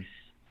dancer. Mm-hmm.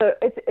 So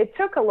it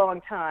took a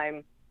long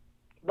time.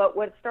 But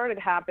what started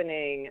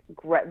happening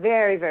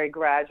very, very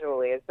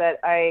gradually is that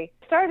I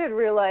started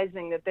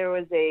realizing that there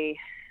was a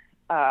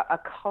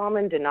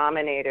common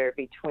denominator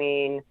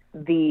between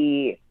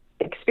the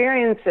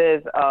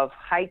experiences of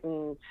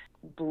heightened,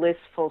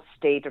 blissful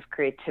state of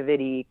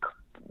creativity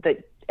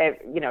that,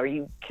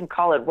 you can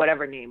call it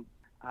whatever name,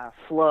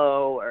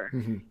 flow, or,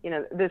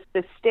 mm-hmm.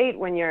 This state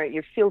when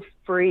you feel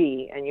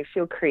free and you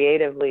feel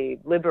creatively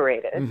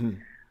liberated. Mm-hmm.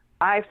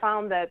 I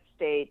found that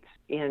state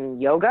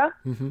in yoga.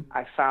 Mm-hmm.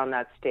 I found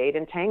that state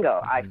in tango.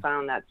 Mm-hmm. I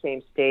found that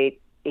same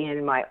state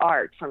in my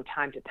art from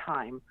time to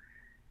time.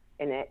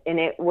 And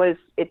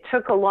it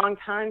took a long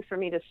time for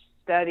me to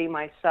study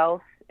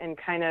myself and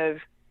kind of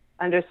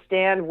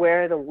understand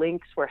where the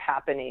links were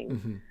happening.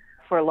 Mm-hmm.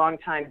 For a long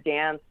time,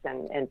 dance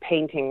and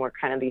painting were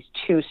kind of these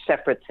two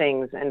separate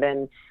things. And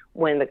then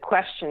when the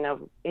question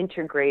of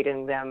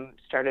integrating them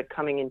started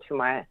coming into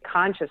my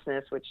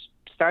consciousness, which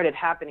started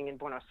happening in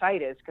Buenos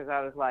Aires, because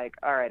I was like,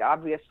 all right,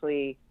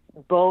 obviously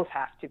both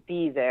have to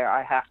be there.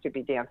 I have to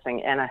be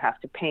dancing and I have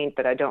to paint,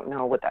 but I don't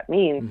know what that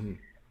means. Mm-hmm.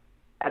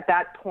 At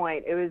that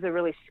point, it was a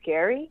really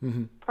scary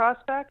mm-hmm.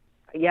 prospect.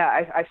 Yeah,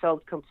 I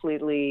felt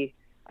completely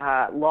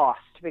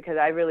lost because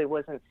I really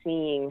wasn't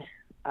seeing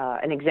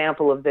an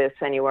example of this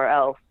anywhere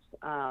else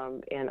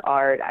in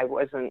art. I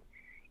wasn't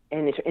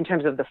in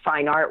terms of the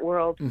fine art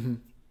world, mm-hmm.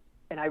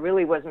 and I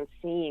really wasn't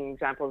seeing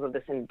examples of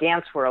this in the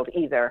dance world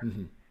either.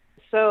 Mm-hmm.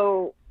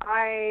 So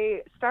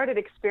I started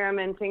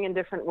experimenting in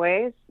different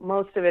ways.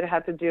 Most of it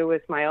had to do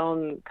with my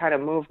own kind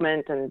of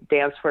movement and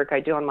dance work I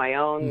do on my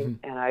own, mm-hmm.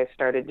 and I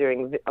started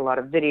doing a lot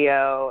of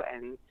video,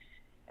 and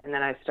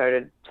then I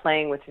started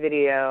playing with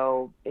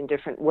video in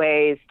different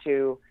ways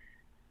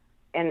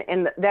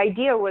and the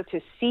idea was to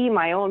see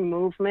my own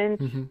movement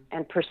mm-hmm.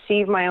 and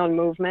perceive my own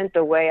movement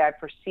the way I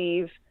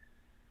perceive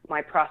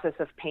my process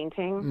of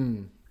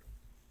painting.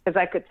 Because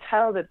I could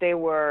tell that they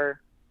were,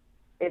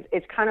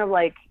 it's kind of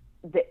like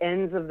the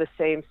ends of the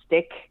same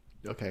stick.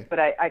 Okay. But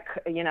I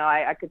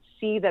could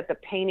see that the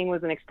painting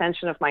was an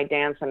extension of my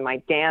dance, and my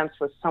dance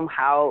was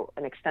somehow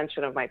an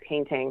extension of my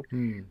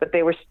painting, but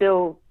they were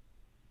still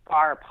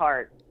far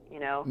apart,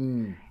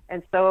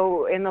 And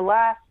so in the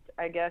last,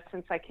 I guess,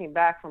 since I came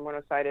back from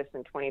Buenos Aires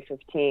in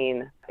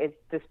 2015, it's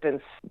just been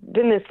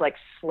this like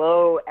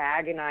slow,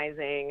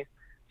 agonizing,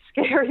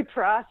 scary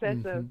process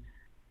mm-hmm.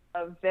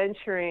 of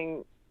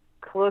venturing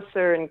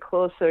closer and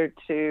closer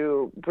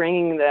to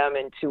bringing them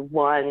into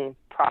one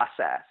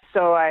process.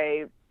 So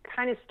I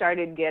kind of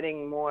started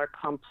getting more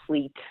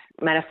complete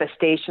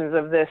manifestations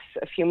of this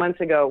a few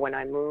months ago when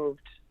I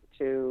moved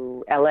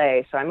to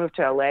LA. So I moved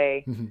to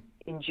LA mm-hmm.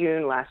 in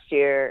June last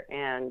year,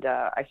 and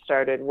I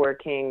started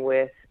working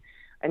with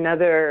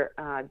another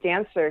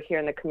dancer here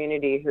in the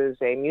community who's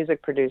a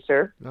music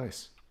producer.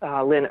 Nice.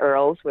 Lynn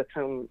Earls, with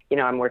whom,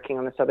 I'm working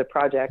on this other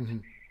project. Mm-hmm.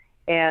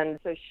 And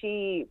so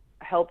she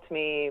helped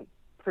me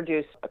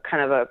produce a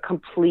kind of a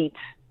complete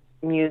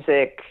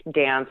music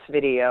dance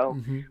video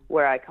mm-hmm.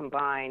 where I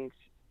combined,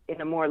 in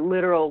a more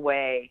literal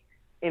way,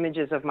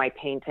 images of my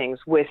paintings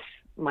with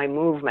my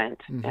movement.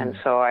 Mm-hmm. And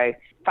so I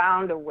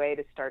found a way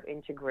to start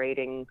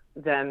integrating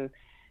them,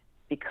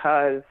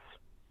 because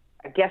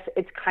I guess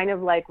it's kind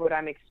of like what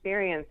I'm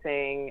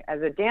experiencing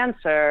as a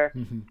dancer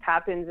mm-hmm.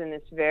 happens in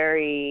this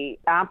very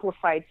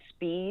amplified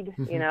speed.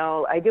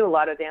 Mm-hmm. I do a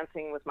lot of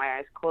dancing with my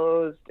eyes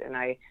closed, and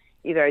I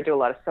do a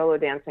lot of solo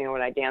dancing, or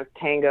when I dance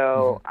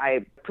tango, mm-hmm.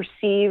 I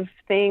perceive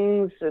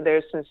things.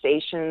 There's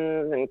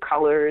sensations and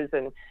colors,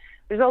 and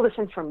there's all this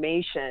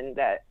information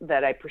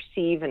that I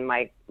perceive in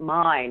my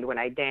mind when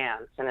I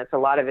dance. And a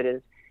lot of it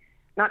is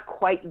not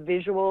quite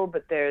visual,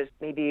 but there's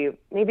maybe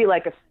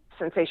like a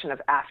sensation of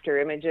after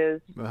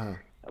images, uh-huh.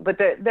 but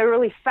they're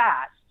really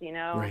fast,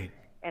 Right.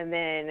 And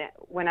then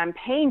when I'm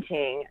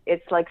painting,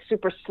 it's like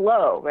super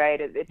slow, right?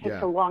 It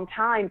takes a long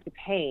time to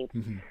paint.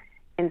 Mm-hmm.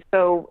 And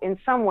so in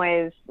some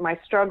ways, my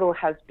struggle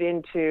has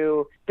been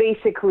to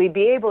basically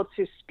be able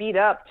to speed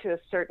up to a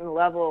certain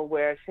level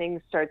where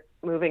things start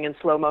moving in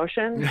slow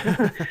motion.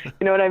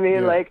 You know what I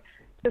mean? Yeah. Like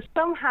to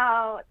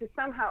somehow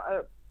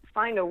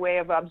find a way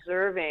of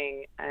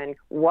observing and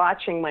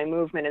watching my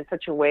movement in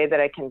such a way that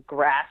I can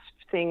grasp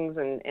things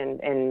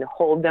and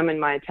hold them in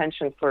my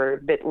attention for a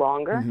bit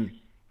longer. Mm-hmm.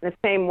 In the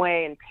same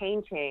way in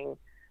painting,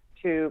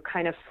 to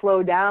kind of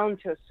slow down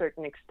to a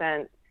certain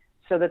extent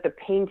so that the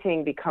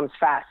painting becomes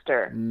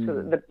faster.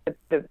 So that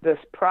the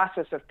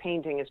process of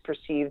painting is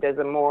perceived as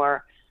a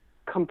more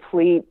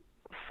complete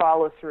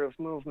follow-through of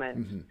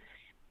movement. Mm-hmm.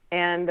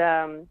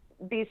 And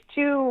these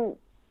two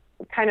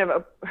kind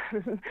of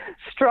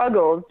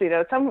struggles,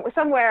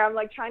 somewhere I'm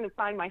like trying to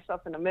find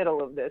myself in the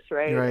middle of this,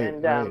 right?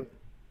 And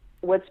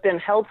what's been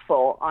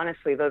helpful,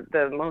 honestly,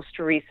 the most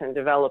recent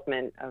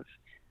development of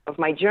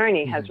my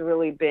journey mm-hmm. has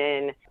really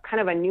been kind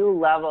of a new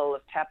level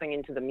of tapping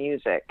into the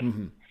music.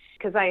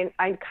 Because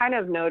I kind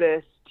of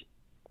noticed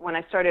when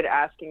I started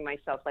asking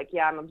myself, like,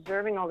 I'm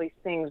observing all these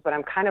things, but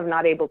I'm kind of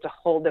not able to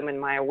hold them in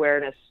my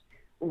awareness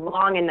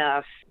long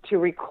enough to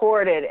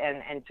record it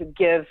and to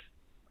give,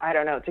 I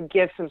don't know, to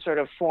give some sort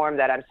of form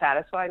that I'm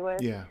satisfied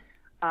with. Yeah.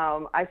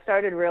 I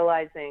started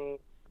realizing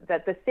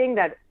that the thing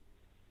that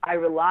I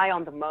rely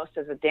on the most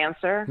as a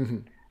dancer,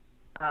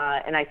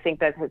 and I think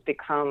that has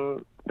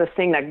become the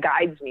thing that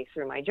guides me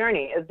through my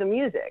journey, is the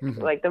music.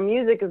 Like, the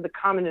music is the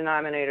common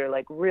denominator.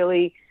 Like,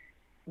 really,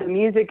 the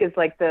music is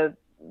like the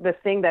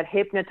thing that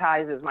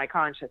hypnotizes my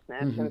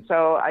consciousness. And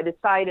so I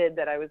decided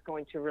that I was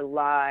going to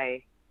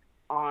rely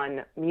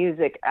on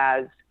music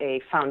as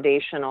a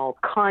foundational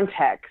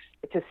context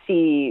to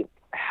see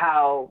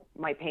how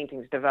my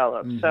paintings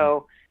develop.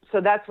 So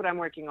that's what I'm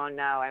working on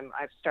now.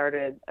 I've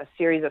started a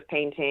series of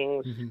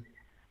paintings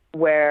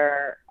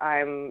where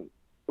I'm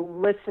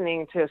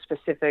listening to a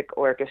specific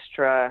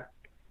orchestra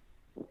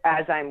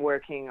as I'm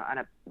working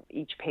on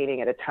each painting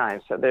at a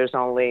time. So there's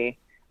only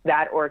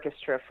that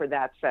orchestra for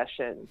that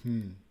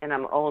session, and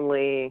I'm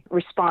only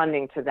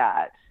responding to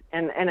that.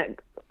 And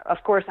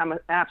of course, I'm an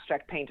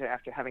abstract painter.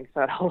 After having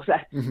said all of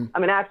that,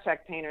 I'm an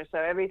abstract painter, so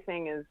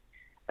everything is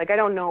like, I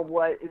don't know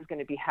what is going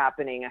to be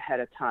happening ahead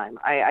of time.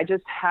 I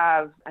just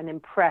have an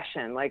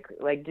impression, like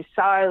Late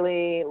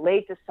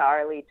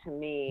Desarli to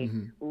me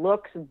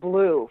looks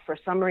blue for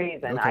some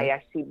reason. Okay.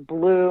 I see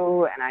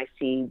blue and I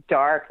see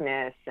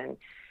darkness, and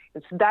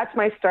that's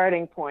my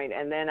starting point.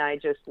 And then I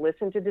just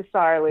listen to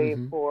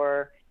Desarli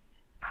for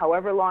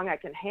however long I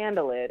can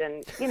handle it.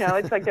 And, you know,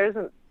 it's like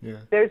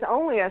there's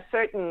only a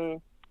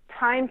certain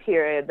time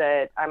period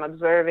that I'm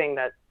observing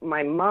that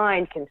my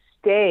mind can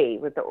stay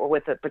with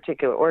a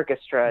particular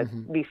orchestra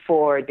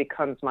before it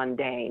becomes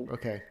mundane.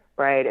 Okay.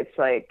 Right? It's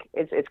like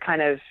it's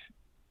kind of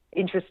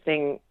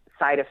interesting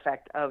side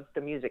effect of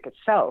the music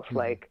itself.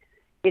 Like,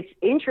 it's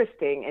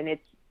interesting and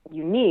it's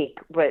unique,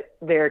 but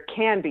there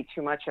can be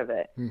too much of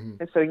it.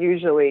 And so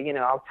usually, you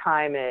know, I'll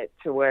time it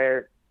to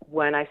where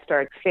when I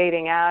start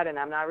fading out and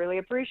I'm not really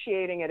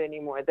appreciating it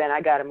anymore, then I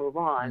got to move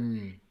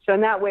on. So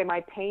in that way,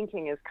 my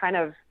painting is kind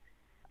of,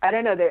 I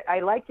don't know,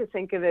 I like to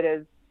think of it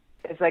as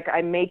like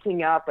I'm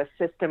making up a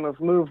system of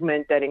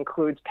movement that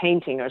includes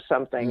painting or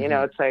something. You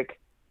know, it's like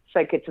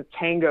it's a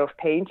tango of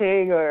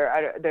painting,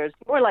 or there's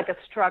more like a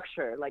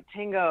structure. Like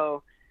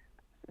tango,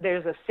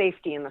 there's a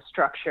safety in the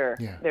structure.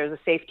 Yeah. There's a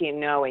safety in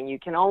knowing you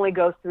can only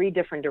go 3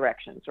 different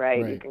directions,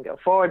 right? You can go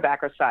forward,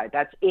 back, or side.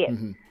 That's it.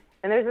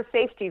 And there's a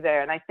safety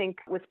there. And I think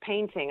with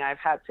painting, I've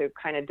had to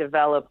kind of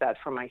develop that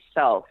for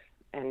myself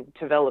and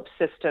develop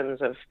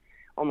systems of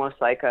almost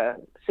like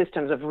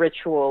systems of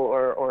ritual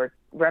or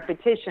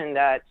repetition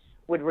that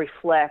would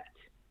reflect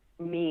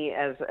me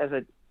as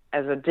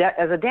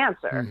a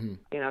dancer.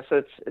 You know,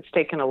 so it's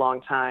taken a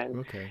long time.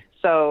 Okay.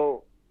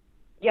 So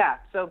yeah,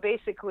 so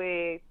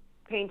basically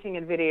painting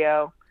and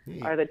video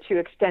are the 2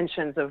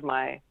 extensions of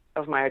my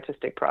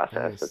artistic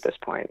process at this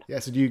point. Yeah,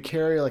 so do you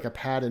carry like a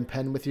pad and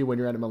pen with you when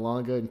you're at a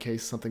milonga in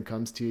case something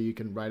comes to you, you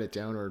can write it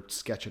down or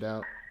sketch it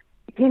out?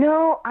 You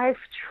know, I've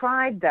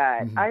tried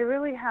that. I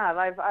really have.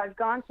 I've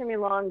gone to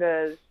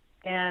milongas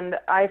and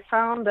I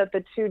found that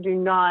the 2 do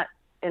not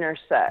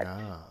intersect.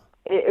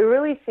 It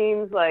really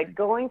seems like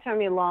going to a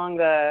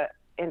milonga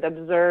and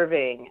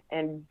observing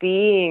and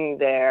being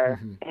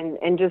there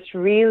and just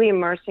really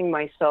immersing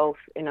myself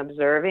in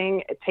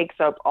observing, it takes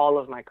up all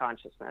of my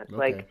consciousness.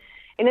 Like,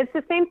 and it's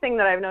the same thing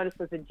that I've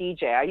noticed as a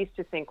DJ. I used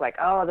to think like,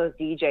 oh, those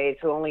DJs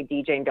who only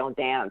DJ and don't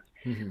dance.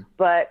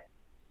 But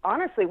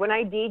honestly, when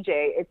I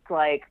DJ, it's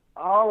like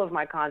all of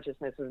my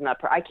consciousness is not,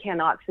 I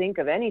cannot think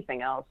of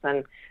anything else.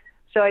 And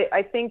so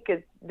I think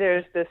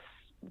there's this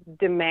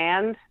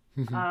demand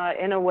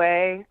in a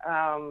way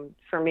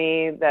for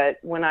me that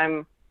when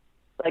I'm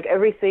like,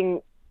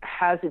 everything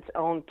has its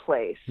own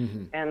place.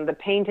 And the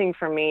painting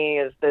for me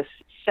is this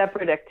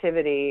separate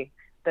activity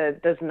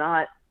that does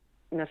not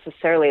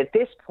necessarily at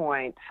this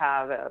point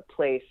have a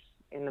place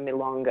in the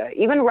milonga.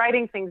 Even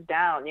writing things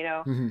down, you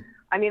know,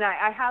 I mean,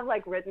 I have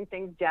like written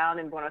things down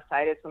in Buenos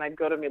Aires when I'd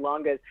go to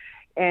milongas,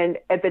 and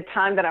at the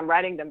time that I'm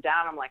writing them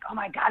down, I'm like, oh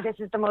my God, this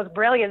is the most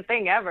brilliant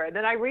thing ever. And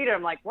then I read it,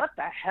 I'm like, what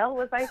the hell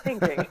was I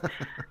thinking?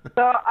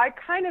 So I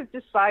kind of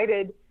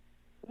decided,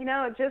 you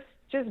know, just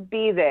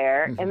be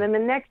there. And then the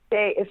next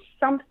day, if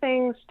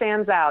something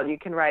stands out, you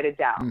can write it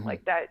down.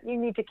 Like that, you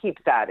need to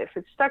keep that. If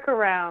it's stuck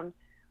around,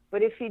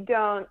 but if you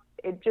don't,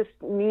 it just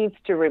needs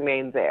to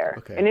remain there.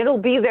 Okay. And it'll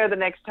be there the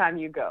next time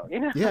you go, you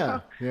know?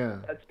 Yeah.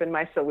 That's been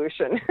my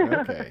solution.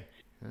 Okay.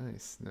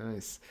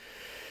 Nice.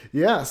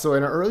 Yeah, so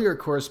in our earlier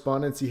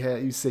correspondence,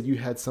 you said you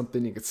had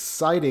something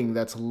exciting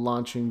that's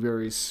launching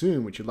very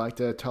soon. Would you like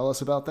to tell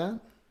us about that?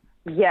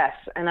 Yes,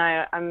 and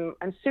I'm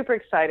super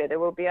excited. It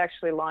will be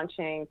actually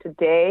launching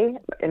today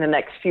in the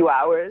next few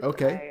hours.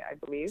 Okay, I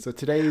believe. So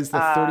today is the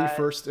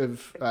 31st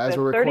of as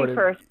we're recording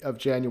 31st. Of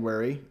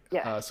January.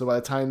 Yes. So by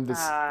the time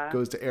this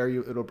goes to air,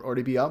 it'll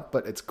already be up.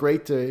 But it's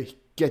great to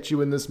get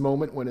you in this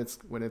moment when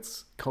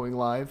it's going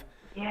live.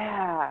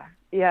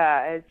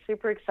 Yeah, it's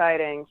super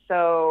exciting.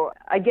 So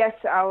I guess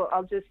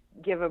I'll just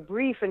give a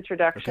brief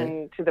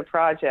introduction to the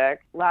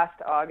project.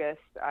 Last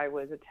August, I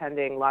was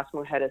attending Las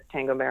Mujeres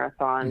Tango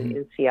Marathon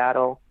in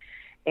Seattle,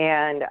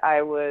 and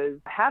I was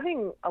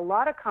having a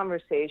lot of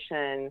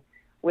conversation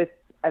with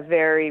a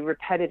very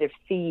repetitive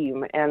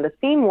theme. And the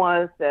theme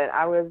was that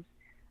I was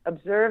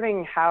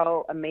observing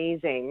how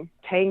amazing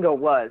tango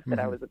was that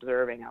I was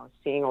observing. I was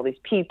seeing all these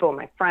people,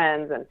 my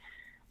friends,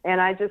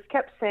 and I just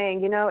kept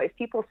saying, if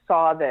people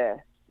saw this,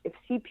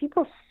 if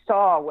people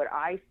saw what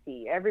I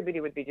see, everybody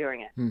would be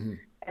doing it.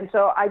 And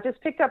so I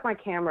just picked up my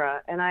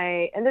camera and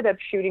I ended up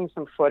shooting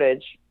some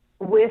footage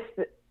with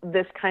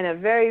this kind of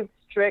very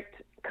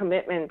strict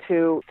commitment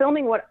to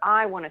filming what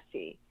I want to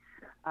see.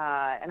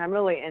 And I'm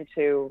really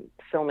into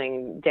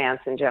filming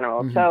dance in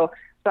general. So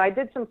I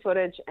did some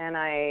footage and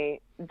I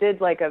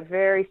did like a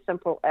very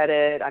simple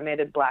edit. I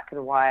made it black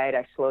and white.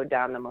 I slowed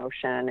down the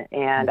motion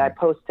and I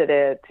posted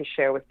it to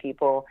share with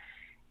people.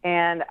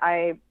 And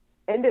I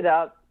ended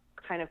up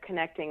kind of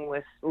connecting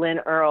with Lynn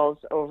Earls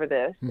over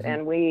this.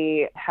 And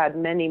we had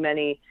many,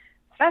 many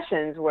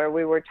sessions where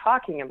we were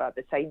talking about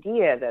this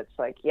idea that's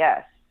like,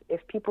 yes,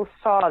 if people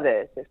saw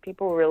this, if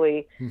people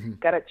really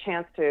got a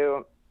chance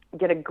to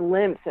get a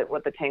glimpse at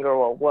what the tango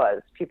world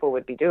was, people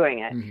would be doing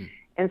it.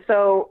 And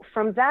so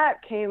from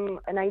that came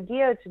an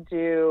idea to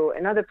do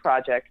another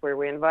project where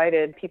we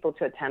invited people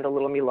to attend a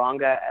little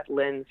milonga at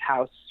Lynn's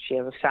house. She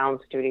has a sound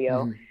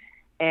studio.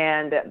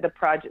 And the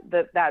project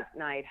that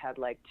night had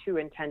like two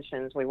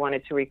intentions. We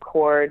wanted to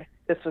record,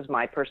 this was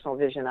my personal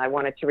vision, I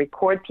wanted to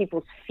record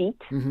people's feet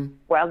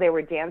while they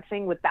were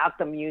dancing without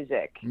the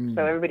music.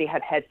 So everybody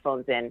had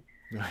headphones in.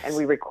 Nice. And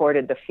we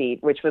recorded the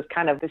feet, which was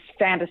kind of this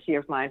fantasy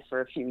of mine for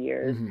a few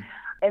years.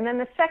 And then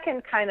the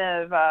second kind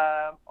of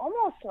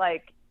almost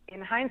like,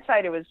 in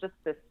hindsight, it was just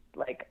this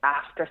like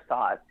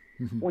afterthought.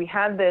 We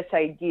had this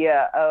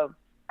idea of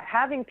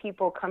having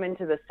people come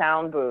into the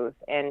sound booth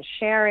and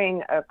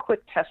sharing a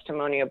quick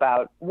testimony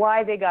about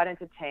why they got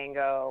into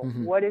tango,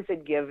 what does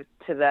it give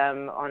to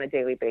them on a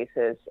daily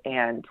basis,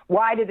 and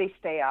why do they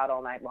stay out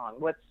all night long?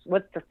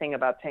 What's the thing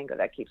about tango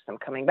that keeps them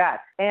coming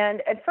back?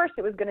 And at first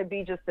it was going to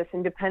be just this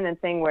independent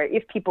thing where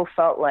if people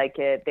felt like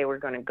it, they were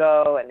going to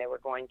go and they were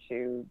going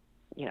to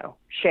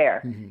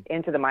share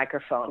into the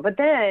microphone. But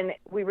then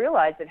we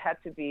realized it had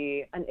to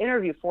be an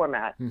interview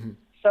format.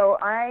 So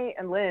I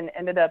and Lynn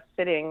ended up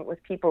sitting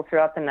with people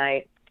throughout the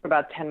night for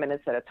about 10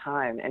 minutes at a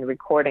time and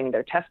recording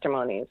their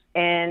testimonies.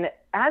 And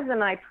as the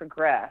night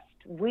progressed,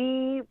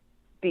 we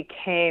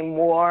became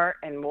more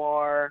and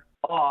more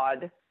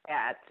awed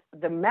at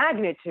the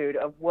magnitude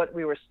of what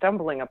we were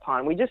stumbling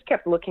upon. We just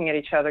kept looking at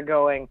each other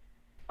going,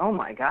 oh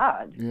my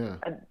God,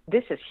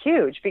 this is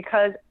huge,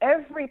 because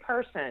every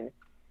person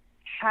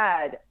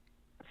had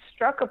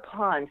struck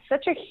upon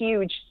such a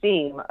huge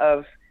theme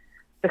of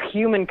the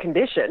human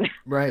condition.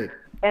 Right.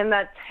 And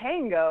that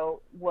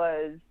tango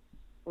was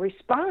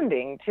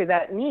responding to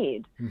that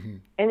need.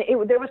 And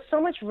there was so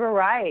much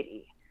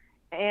variety.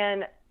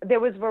 And there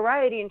was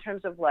variety in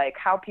terms of like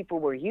how people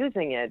were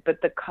using it,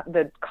 but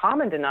the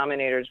common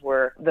denominators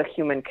were the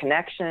human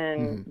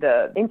connection,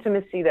 the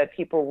intimacy that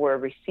people were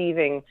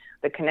receiving,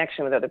 the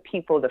connection with other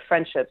people, the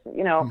friendships.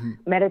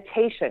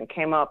 Meditation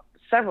came up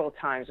several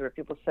times where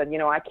people said,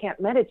 I can't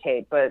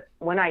meditate, but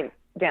when I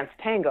dance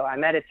tango, I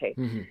meditate.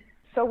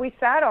 So we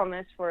sat on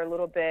this for a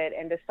little bit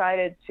and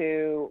decided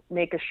to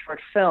make a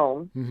short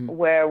film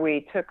where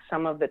we took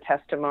some of the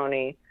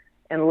testimony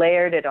and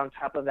layered it on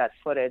top of that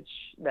footage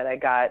that I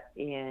got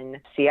in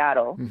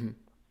Seattle.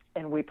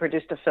 And we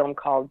produced a film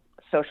called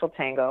Social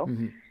Tango.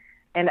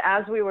 And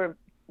as we were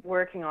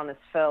working on this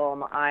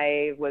film,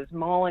 I was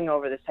mulling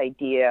over this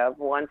idea of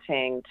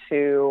wanting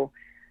to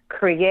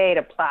create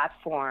a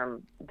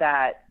platform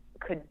that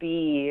could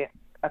be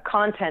a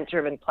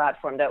content-driven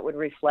platform that would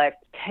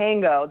reflect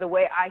tango the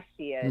way I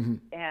see it.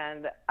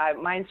 And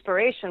my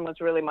inspiration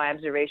was really my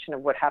observation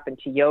of what happened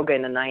to yoga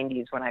in the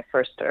 90s when I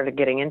first started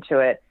getting into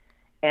it,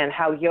 and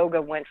how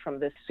yoga went from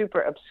this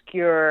super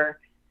obscure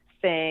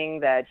thing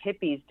that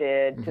hippies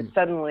did to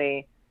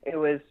suddenly it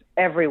was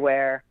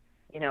everywhere,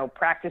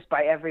 practiced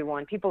by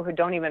everyone. People who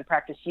don't even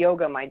practice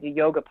yoga might do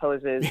yoga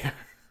poses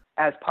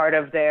as part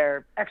of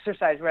their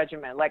exercise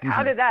regimen. Like,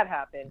 how did that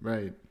happen?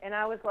 Right. And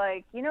I was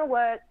like, you know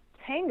what?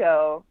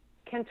 Tango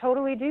can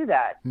totally do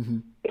that.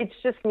 It's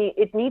just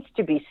it needs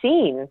to be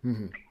seen.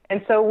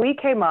 And so we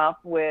came up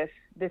with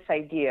this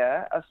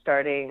idea of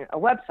starting a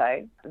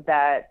website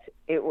the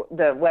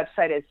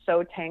website is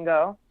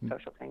SoTango,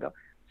 Social Tango,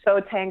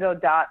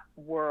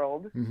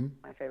 SoTango.world,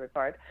 my favorite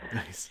part.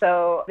 Nice.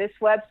 So this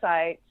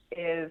website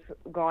is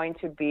going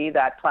to be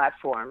that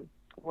platform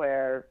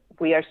where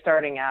we are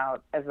starting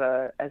out as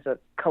a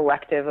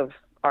collective of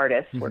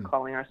artists, we're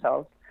calling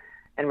ourselves.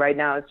 And right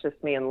now it's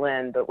just me and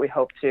Lynn, but we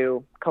hope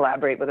to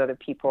collaborate with other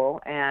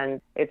people.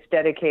 And it's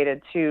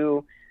dedicated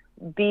to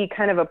be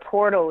kind of a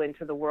portal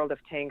into the world of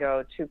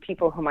tango to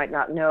people who might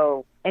not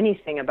know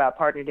anything about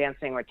partner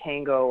dancing or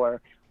tango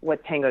or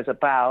what tango is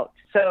about.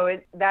 So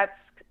that's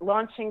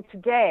launching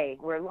today.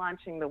 We're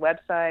launching the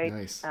website.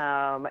 Nice.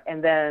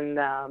 And then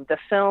the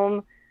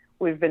film,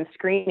 we've been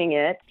screening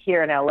it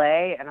here in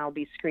LA, and I'll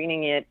be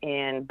screening it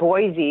in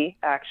Boise,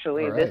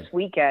 actually, this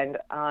weekend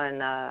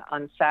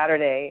on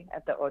Saturday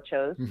at the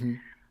Ochos.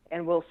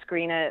 and we'll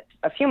screen it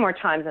a few more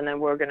times, and then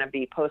we're going to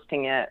be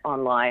posting it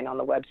online on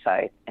the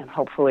website and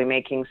hopefully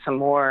making some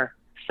more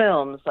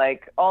films.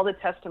 Like, all the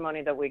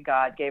testimony that we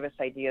got gave us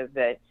ideas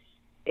that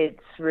it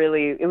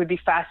would be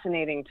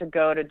fascinating to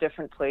go to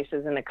different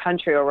places in the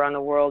country or around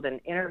the world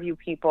and interview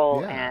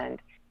people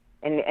and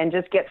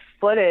just get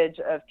footage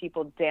of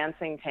people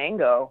dancing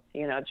tango,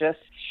 just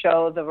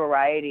show the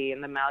variety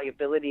and the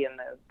malleability and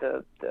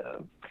the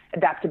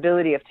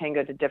adaptability of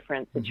tango to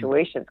different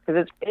situations.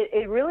 Because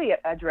it really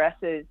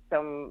addresses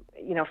some,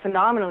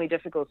 phenomenally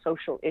difficult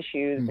social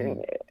issues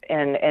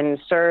and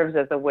serves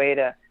as a way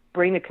to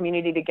bring the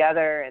community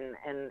together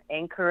and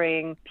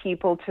anchoring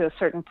people to a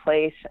certain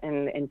place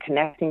and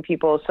connecting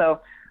people. So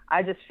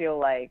I just feel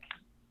like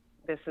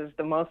this is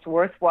the most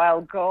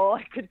worthwhile goal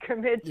I could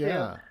commit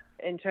to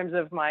in terms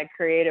of my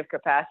creative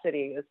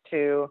capacity, is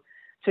to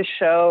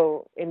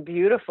show in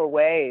beautiful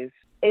ways.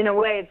 In a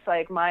way, it's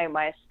like my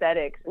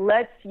aesthetics.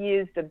 Let's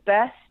use the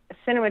best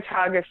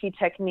cinematography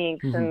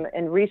techniques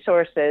and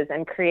resources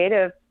and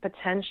creative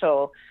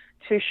potential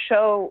to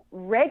show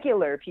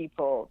regular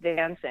people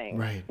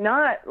dancing,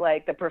 not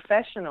like the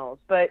professionals,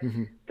 but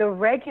the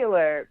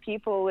regular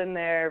people in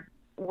their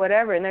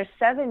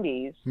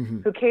 70s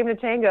who came to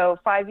tango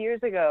 5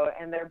 years ago,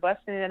 and they're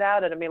busting it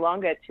out at a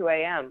milonga at 2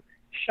 a.m.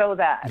 Show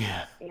that,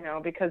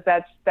 because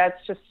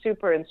that's just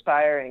super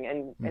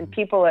inspiring, and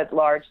people at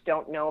large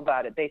don't know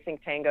about it. They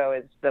think tango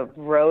is the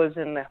rose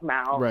in the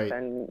mouth,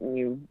 and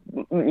you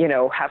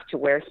have to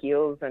wear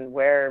heels and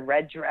wear a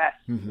red dress.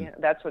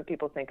 That's what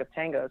people think of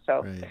tango.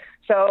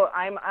 So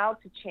I'm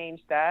out to change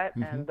that,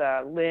 and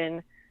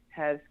Lynn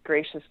has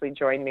graciously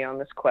joined me on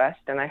this quest,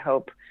 and I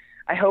hope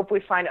we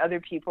find other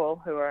people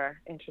who are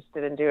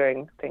interested in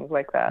doing things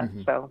like that.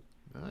 So.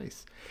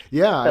 Nice.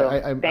 Yeah.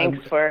 So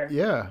thanks for.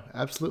 Yeah,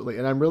 absolutely.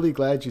 And I'm really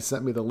glad you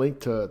sent me the link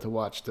to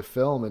watch the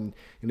film. And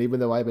even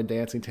though I've been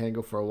dancing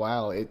tango for a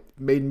while, it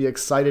made me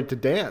excited to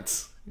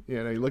dance.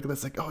 You look at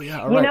this like, oh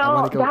yeah, all right, I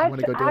want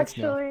to go dance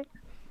now.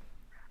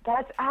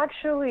 That's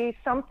actually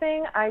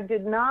something I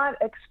did not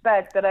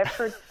expect, that I've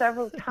heard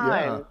several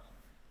times.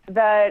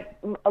 That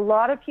a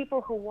lot of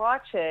people who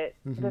watch it,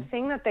 the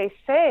thing that they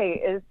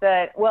say is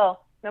that,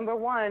 well, number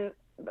one,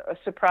 a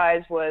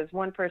surprise was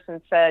one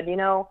person said,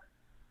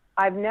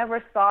 I've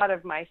never thought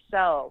of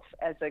myself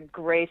as a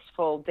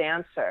graceful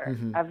dancer.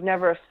 I've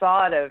never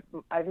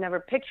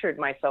pictured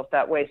myself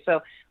that way.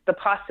 So the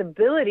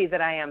possibility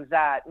that I am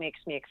that makes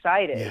me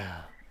excited.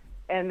 Yeah.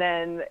 And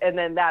then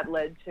that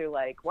led to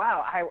like,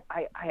 wow,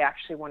 I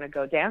actually want to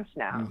go dance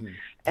now.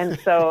 And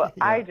so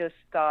I just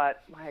thought,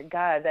 my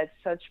God,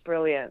 that's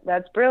brilliant.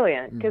 That's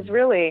brilliant. Because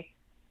really,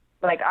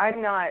 like,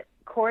 I'm not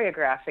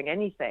choreographing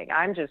anything.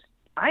 I'm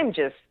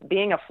just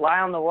being a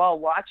fly on the wall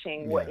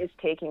watching what is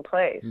taking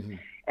place.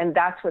 And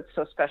that's what's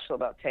so special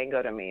about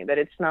tango to me, that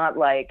it's not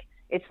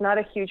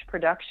a huge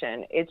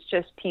production. It's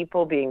just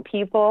people being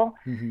people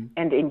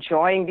and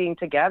enjoying being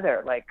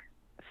together, like,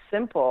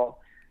 simple.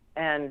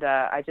 And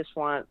I just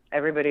want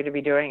everybody to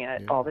be doing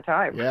it all the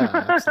time.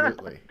 Yeah,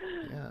 absolutely.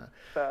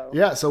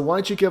 Yeah. So why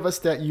don't you give us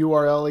that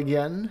URL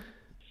again?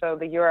 So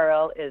the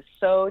URL is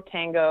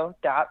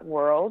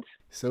sotango.world.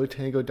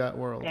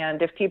 Sotango.world.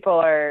 And if people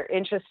are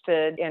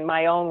interested in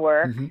my own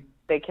work,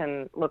 they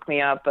can look me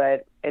up,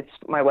 but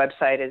my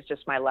website is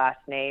just my last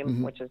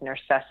name, which is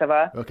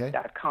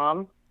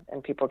Nersesova.com.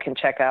 And people can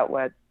check out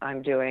what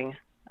I'm doing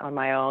on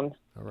my own.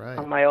 All right.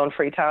 On my own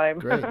free time.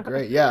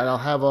 Great. Yeah, and I'll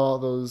have all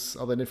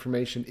that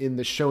information in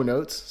the show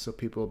notes, so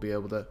people will be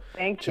able to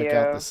check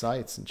out the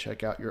sites and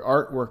check out your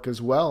artwork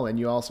as well. And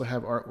you also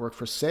have artwork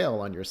for sale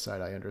on your site,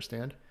 I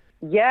understand.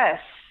 Yes,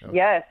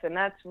 yes, and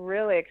that's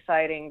really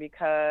exciting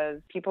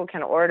because people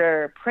can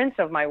order prints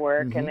of my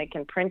work and they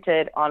can print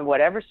it on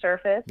whatever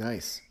surface.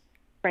 Nice.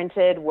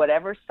 Printed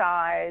whatever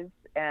size,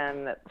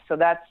 and so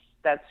that's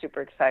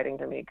super exciting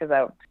to me, because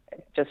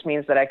it just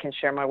means that I can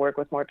share my work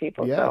with more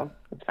people. Yeah. So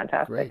it's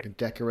fantastic. Great. You can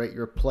decorate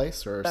your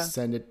place or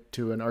send it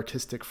to an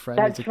artistic friend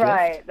as a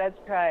gift. That's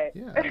right.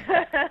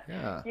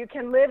 Yeah. You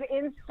can live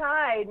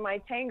inside my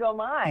tango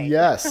mind.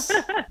 Yes.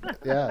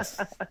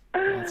 Yes.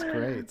 That's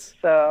great.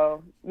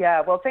 So,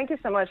 well, thank you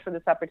so much for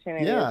this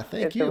opportunity. Yeah,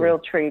 thank you. It's a real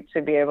treat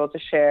to be able to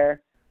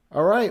share.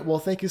 All right. Well,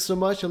 thank you so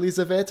much,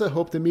 Elizaveta.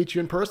 Hope to meet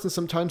you in person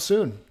sometime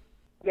soon.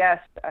 Yes,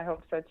 I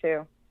hope so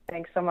too.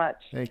 Thanks so much.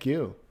 Thank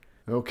you.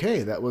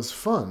 Okay, that was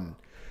fun.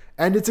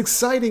 And it's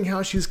exciting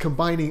how she's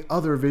combining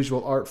other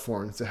visual art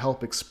forms to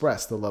help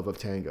express the love of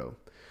tango.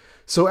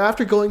 So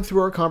after going through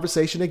our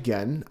conversation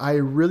again, I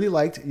really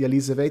liked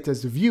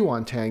Elizaveta's view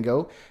on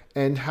tango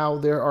and how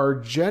there are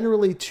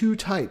generally two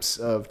types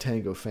of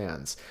tango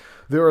fans.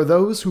 There are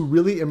those who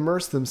really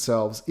immerse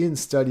themselves in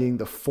studying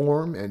the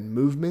form and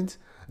movement.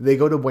 They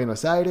go to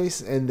Buenos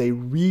Aires and they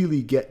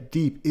really get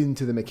deep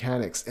into the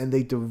mechanics, and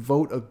they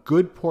devote a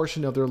good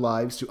portion of their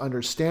lives to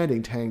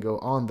understanding tango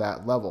on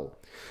that level.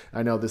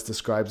 I know this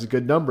describes a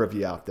good number of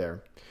you out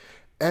there.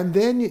 And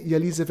then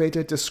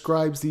Elizaveta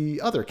describes the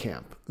other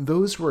camp,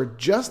 those who are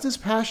just as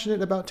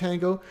passionate about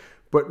tango,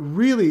 but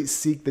really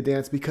seek the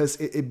dance because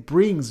it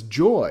brings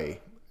joy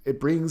It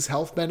brings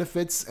health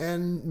benefits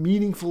and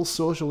meaningful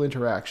social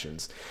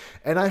interactions.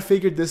 And I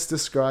figured this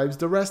describes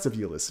the rest of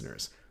you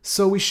listeners.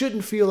 So we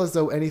shouldn't feel as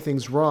though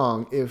anything's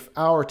wrong if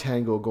our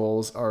tango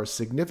goals are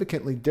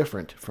significantly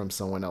different from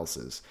someone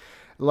else's.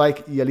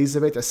 Like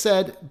Yelizaveta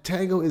said,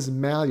 tango is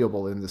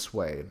malleable in this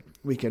way.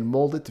 We can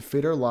mold it to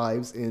fit our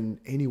lives in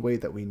any way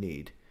that we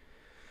need.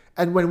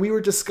 And when we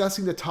were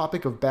discussing the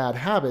topic of bad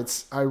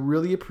habits, I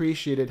really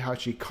appreciated how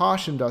she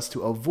cautioned us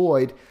to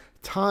avoid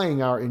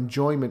tying our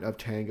enjoyment of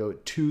tango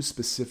to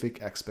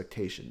specific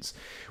expectations.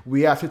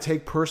 We have to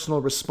take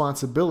personal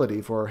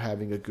responsibility for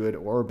having a good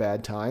or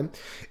bad time.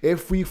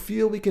 If we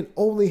feel we can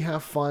only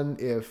have fun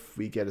if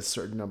we get a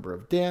certain number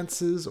of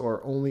dances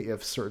or only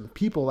if certain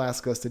people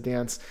ask us to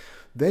dance,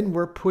 then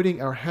we're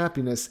putting our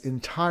happiness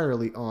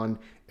entirely on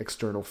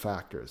external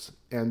factors.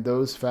 And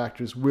those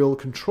factors will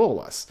control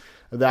us.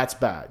 That's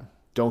bad.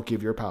 Don't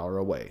give your power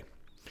away.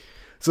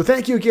 So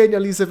thank you again,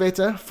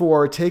 Yelizaveta,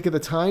 for taking the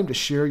time to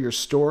share your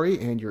story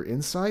and your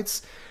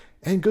insights,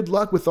 and good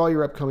luck with all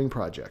your upcoming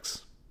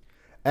projects.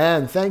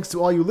 And thanks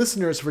to all you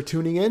listeners for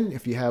tuning in.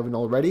 If you haven't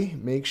already,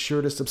 make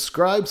sure to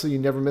subscribe so you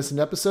never miss an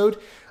episode.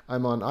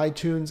 I'm on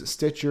iTunes,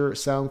 Stitcher,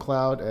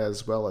 SoundCloud,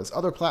 as well as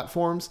other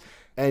platforms.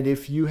 And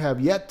if you have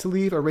yet to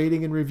leave a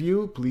rating and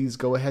review, please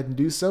go ahead and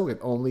do so. It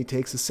only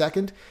takes a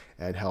second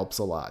and helps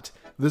a lot.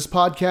 This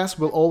podcast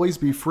will always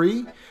be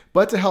free,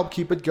 but to help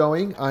keep it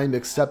going, I'm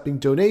accepting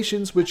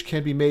donations which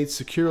can be made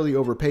securely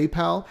over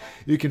PayPal.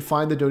 You can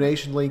find the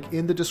donation link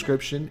in the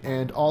description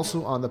and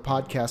also on the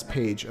podcast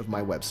page of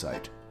my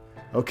website.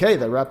 Okay,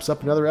 that wraps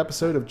up another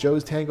episode of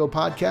Joe's Tango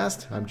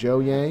Podcast. I'm Joe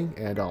Yang,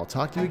 and I'll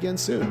talk to you again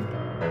soon.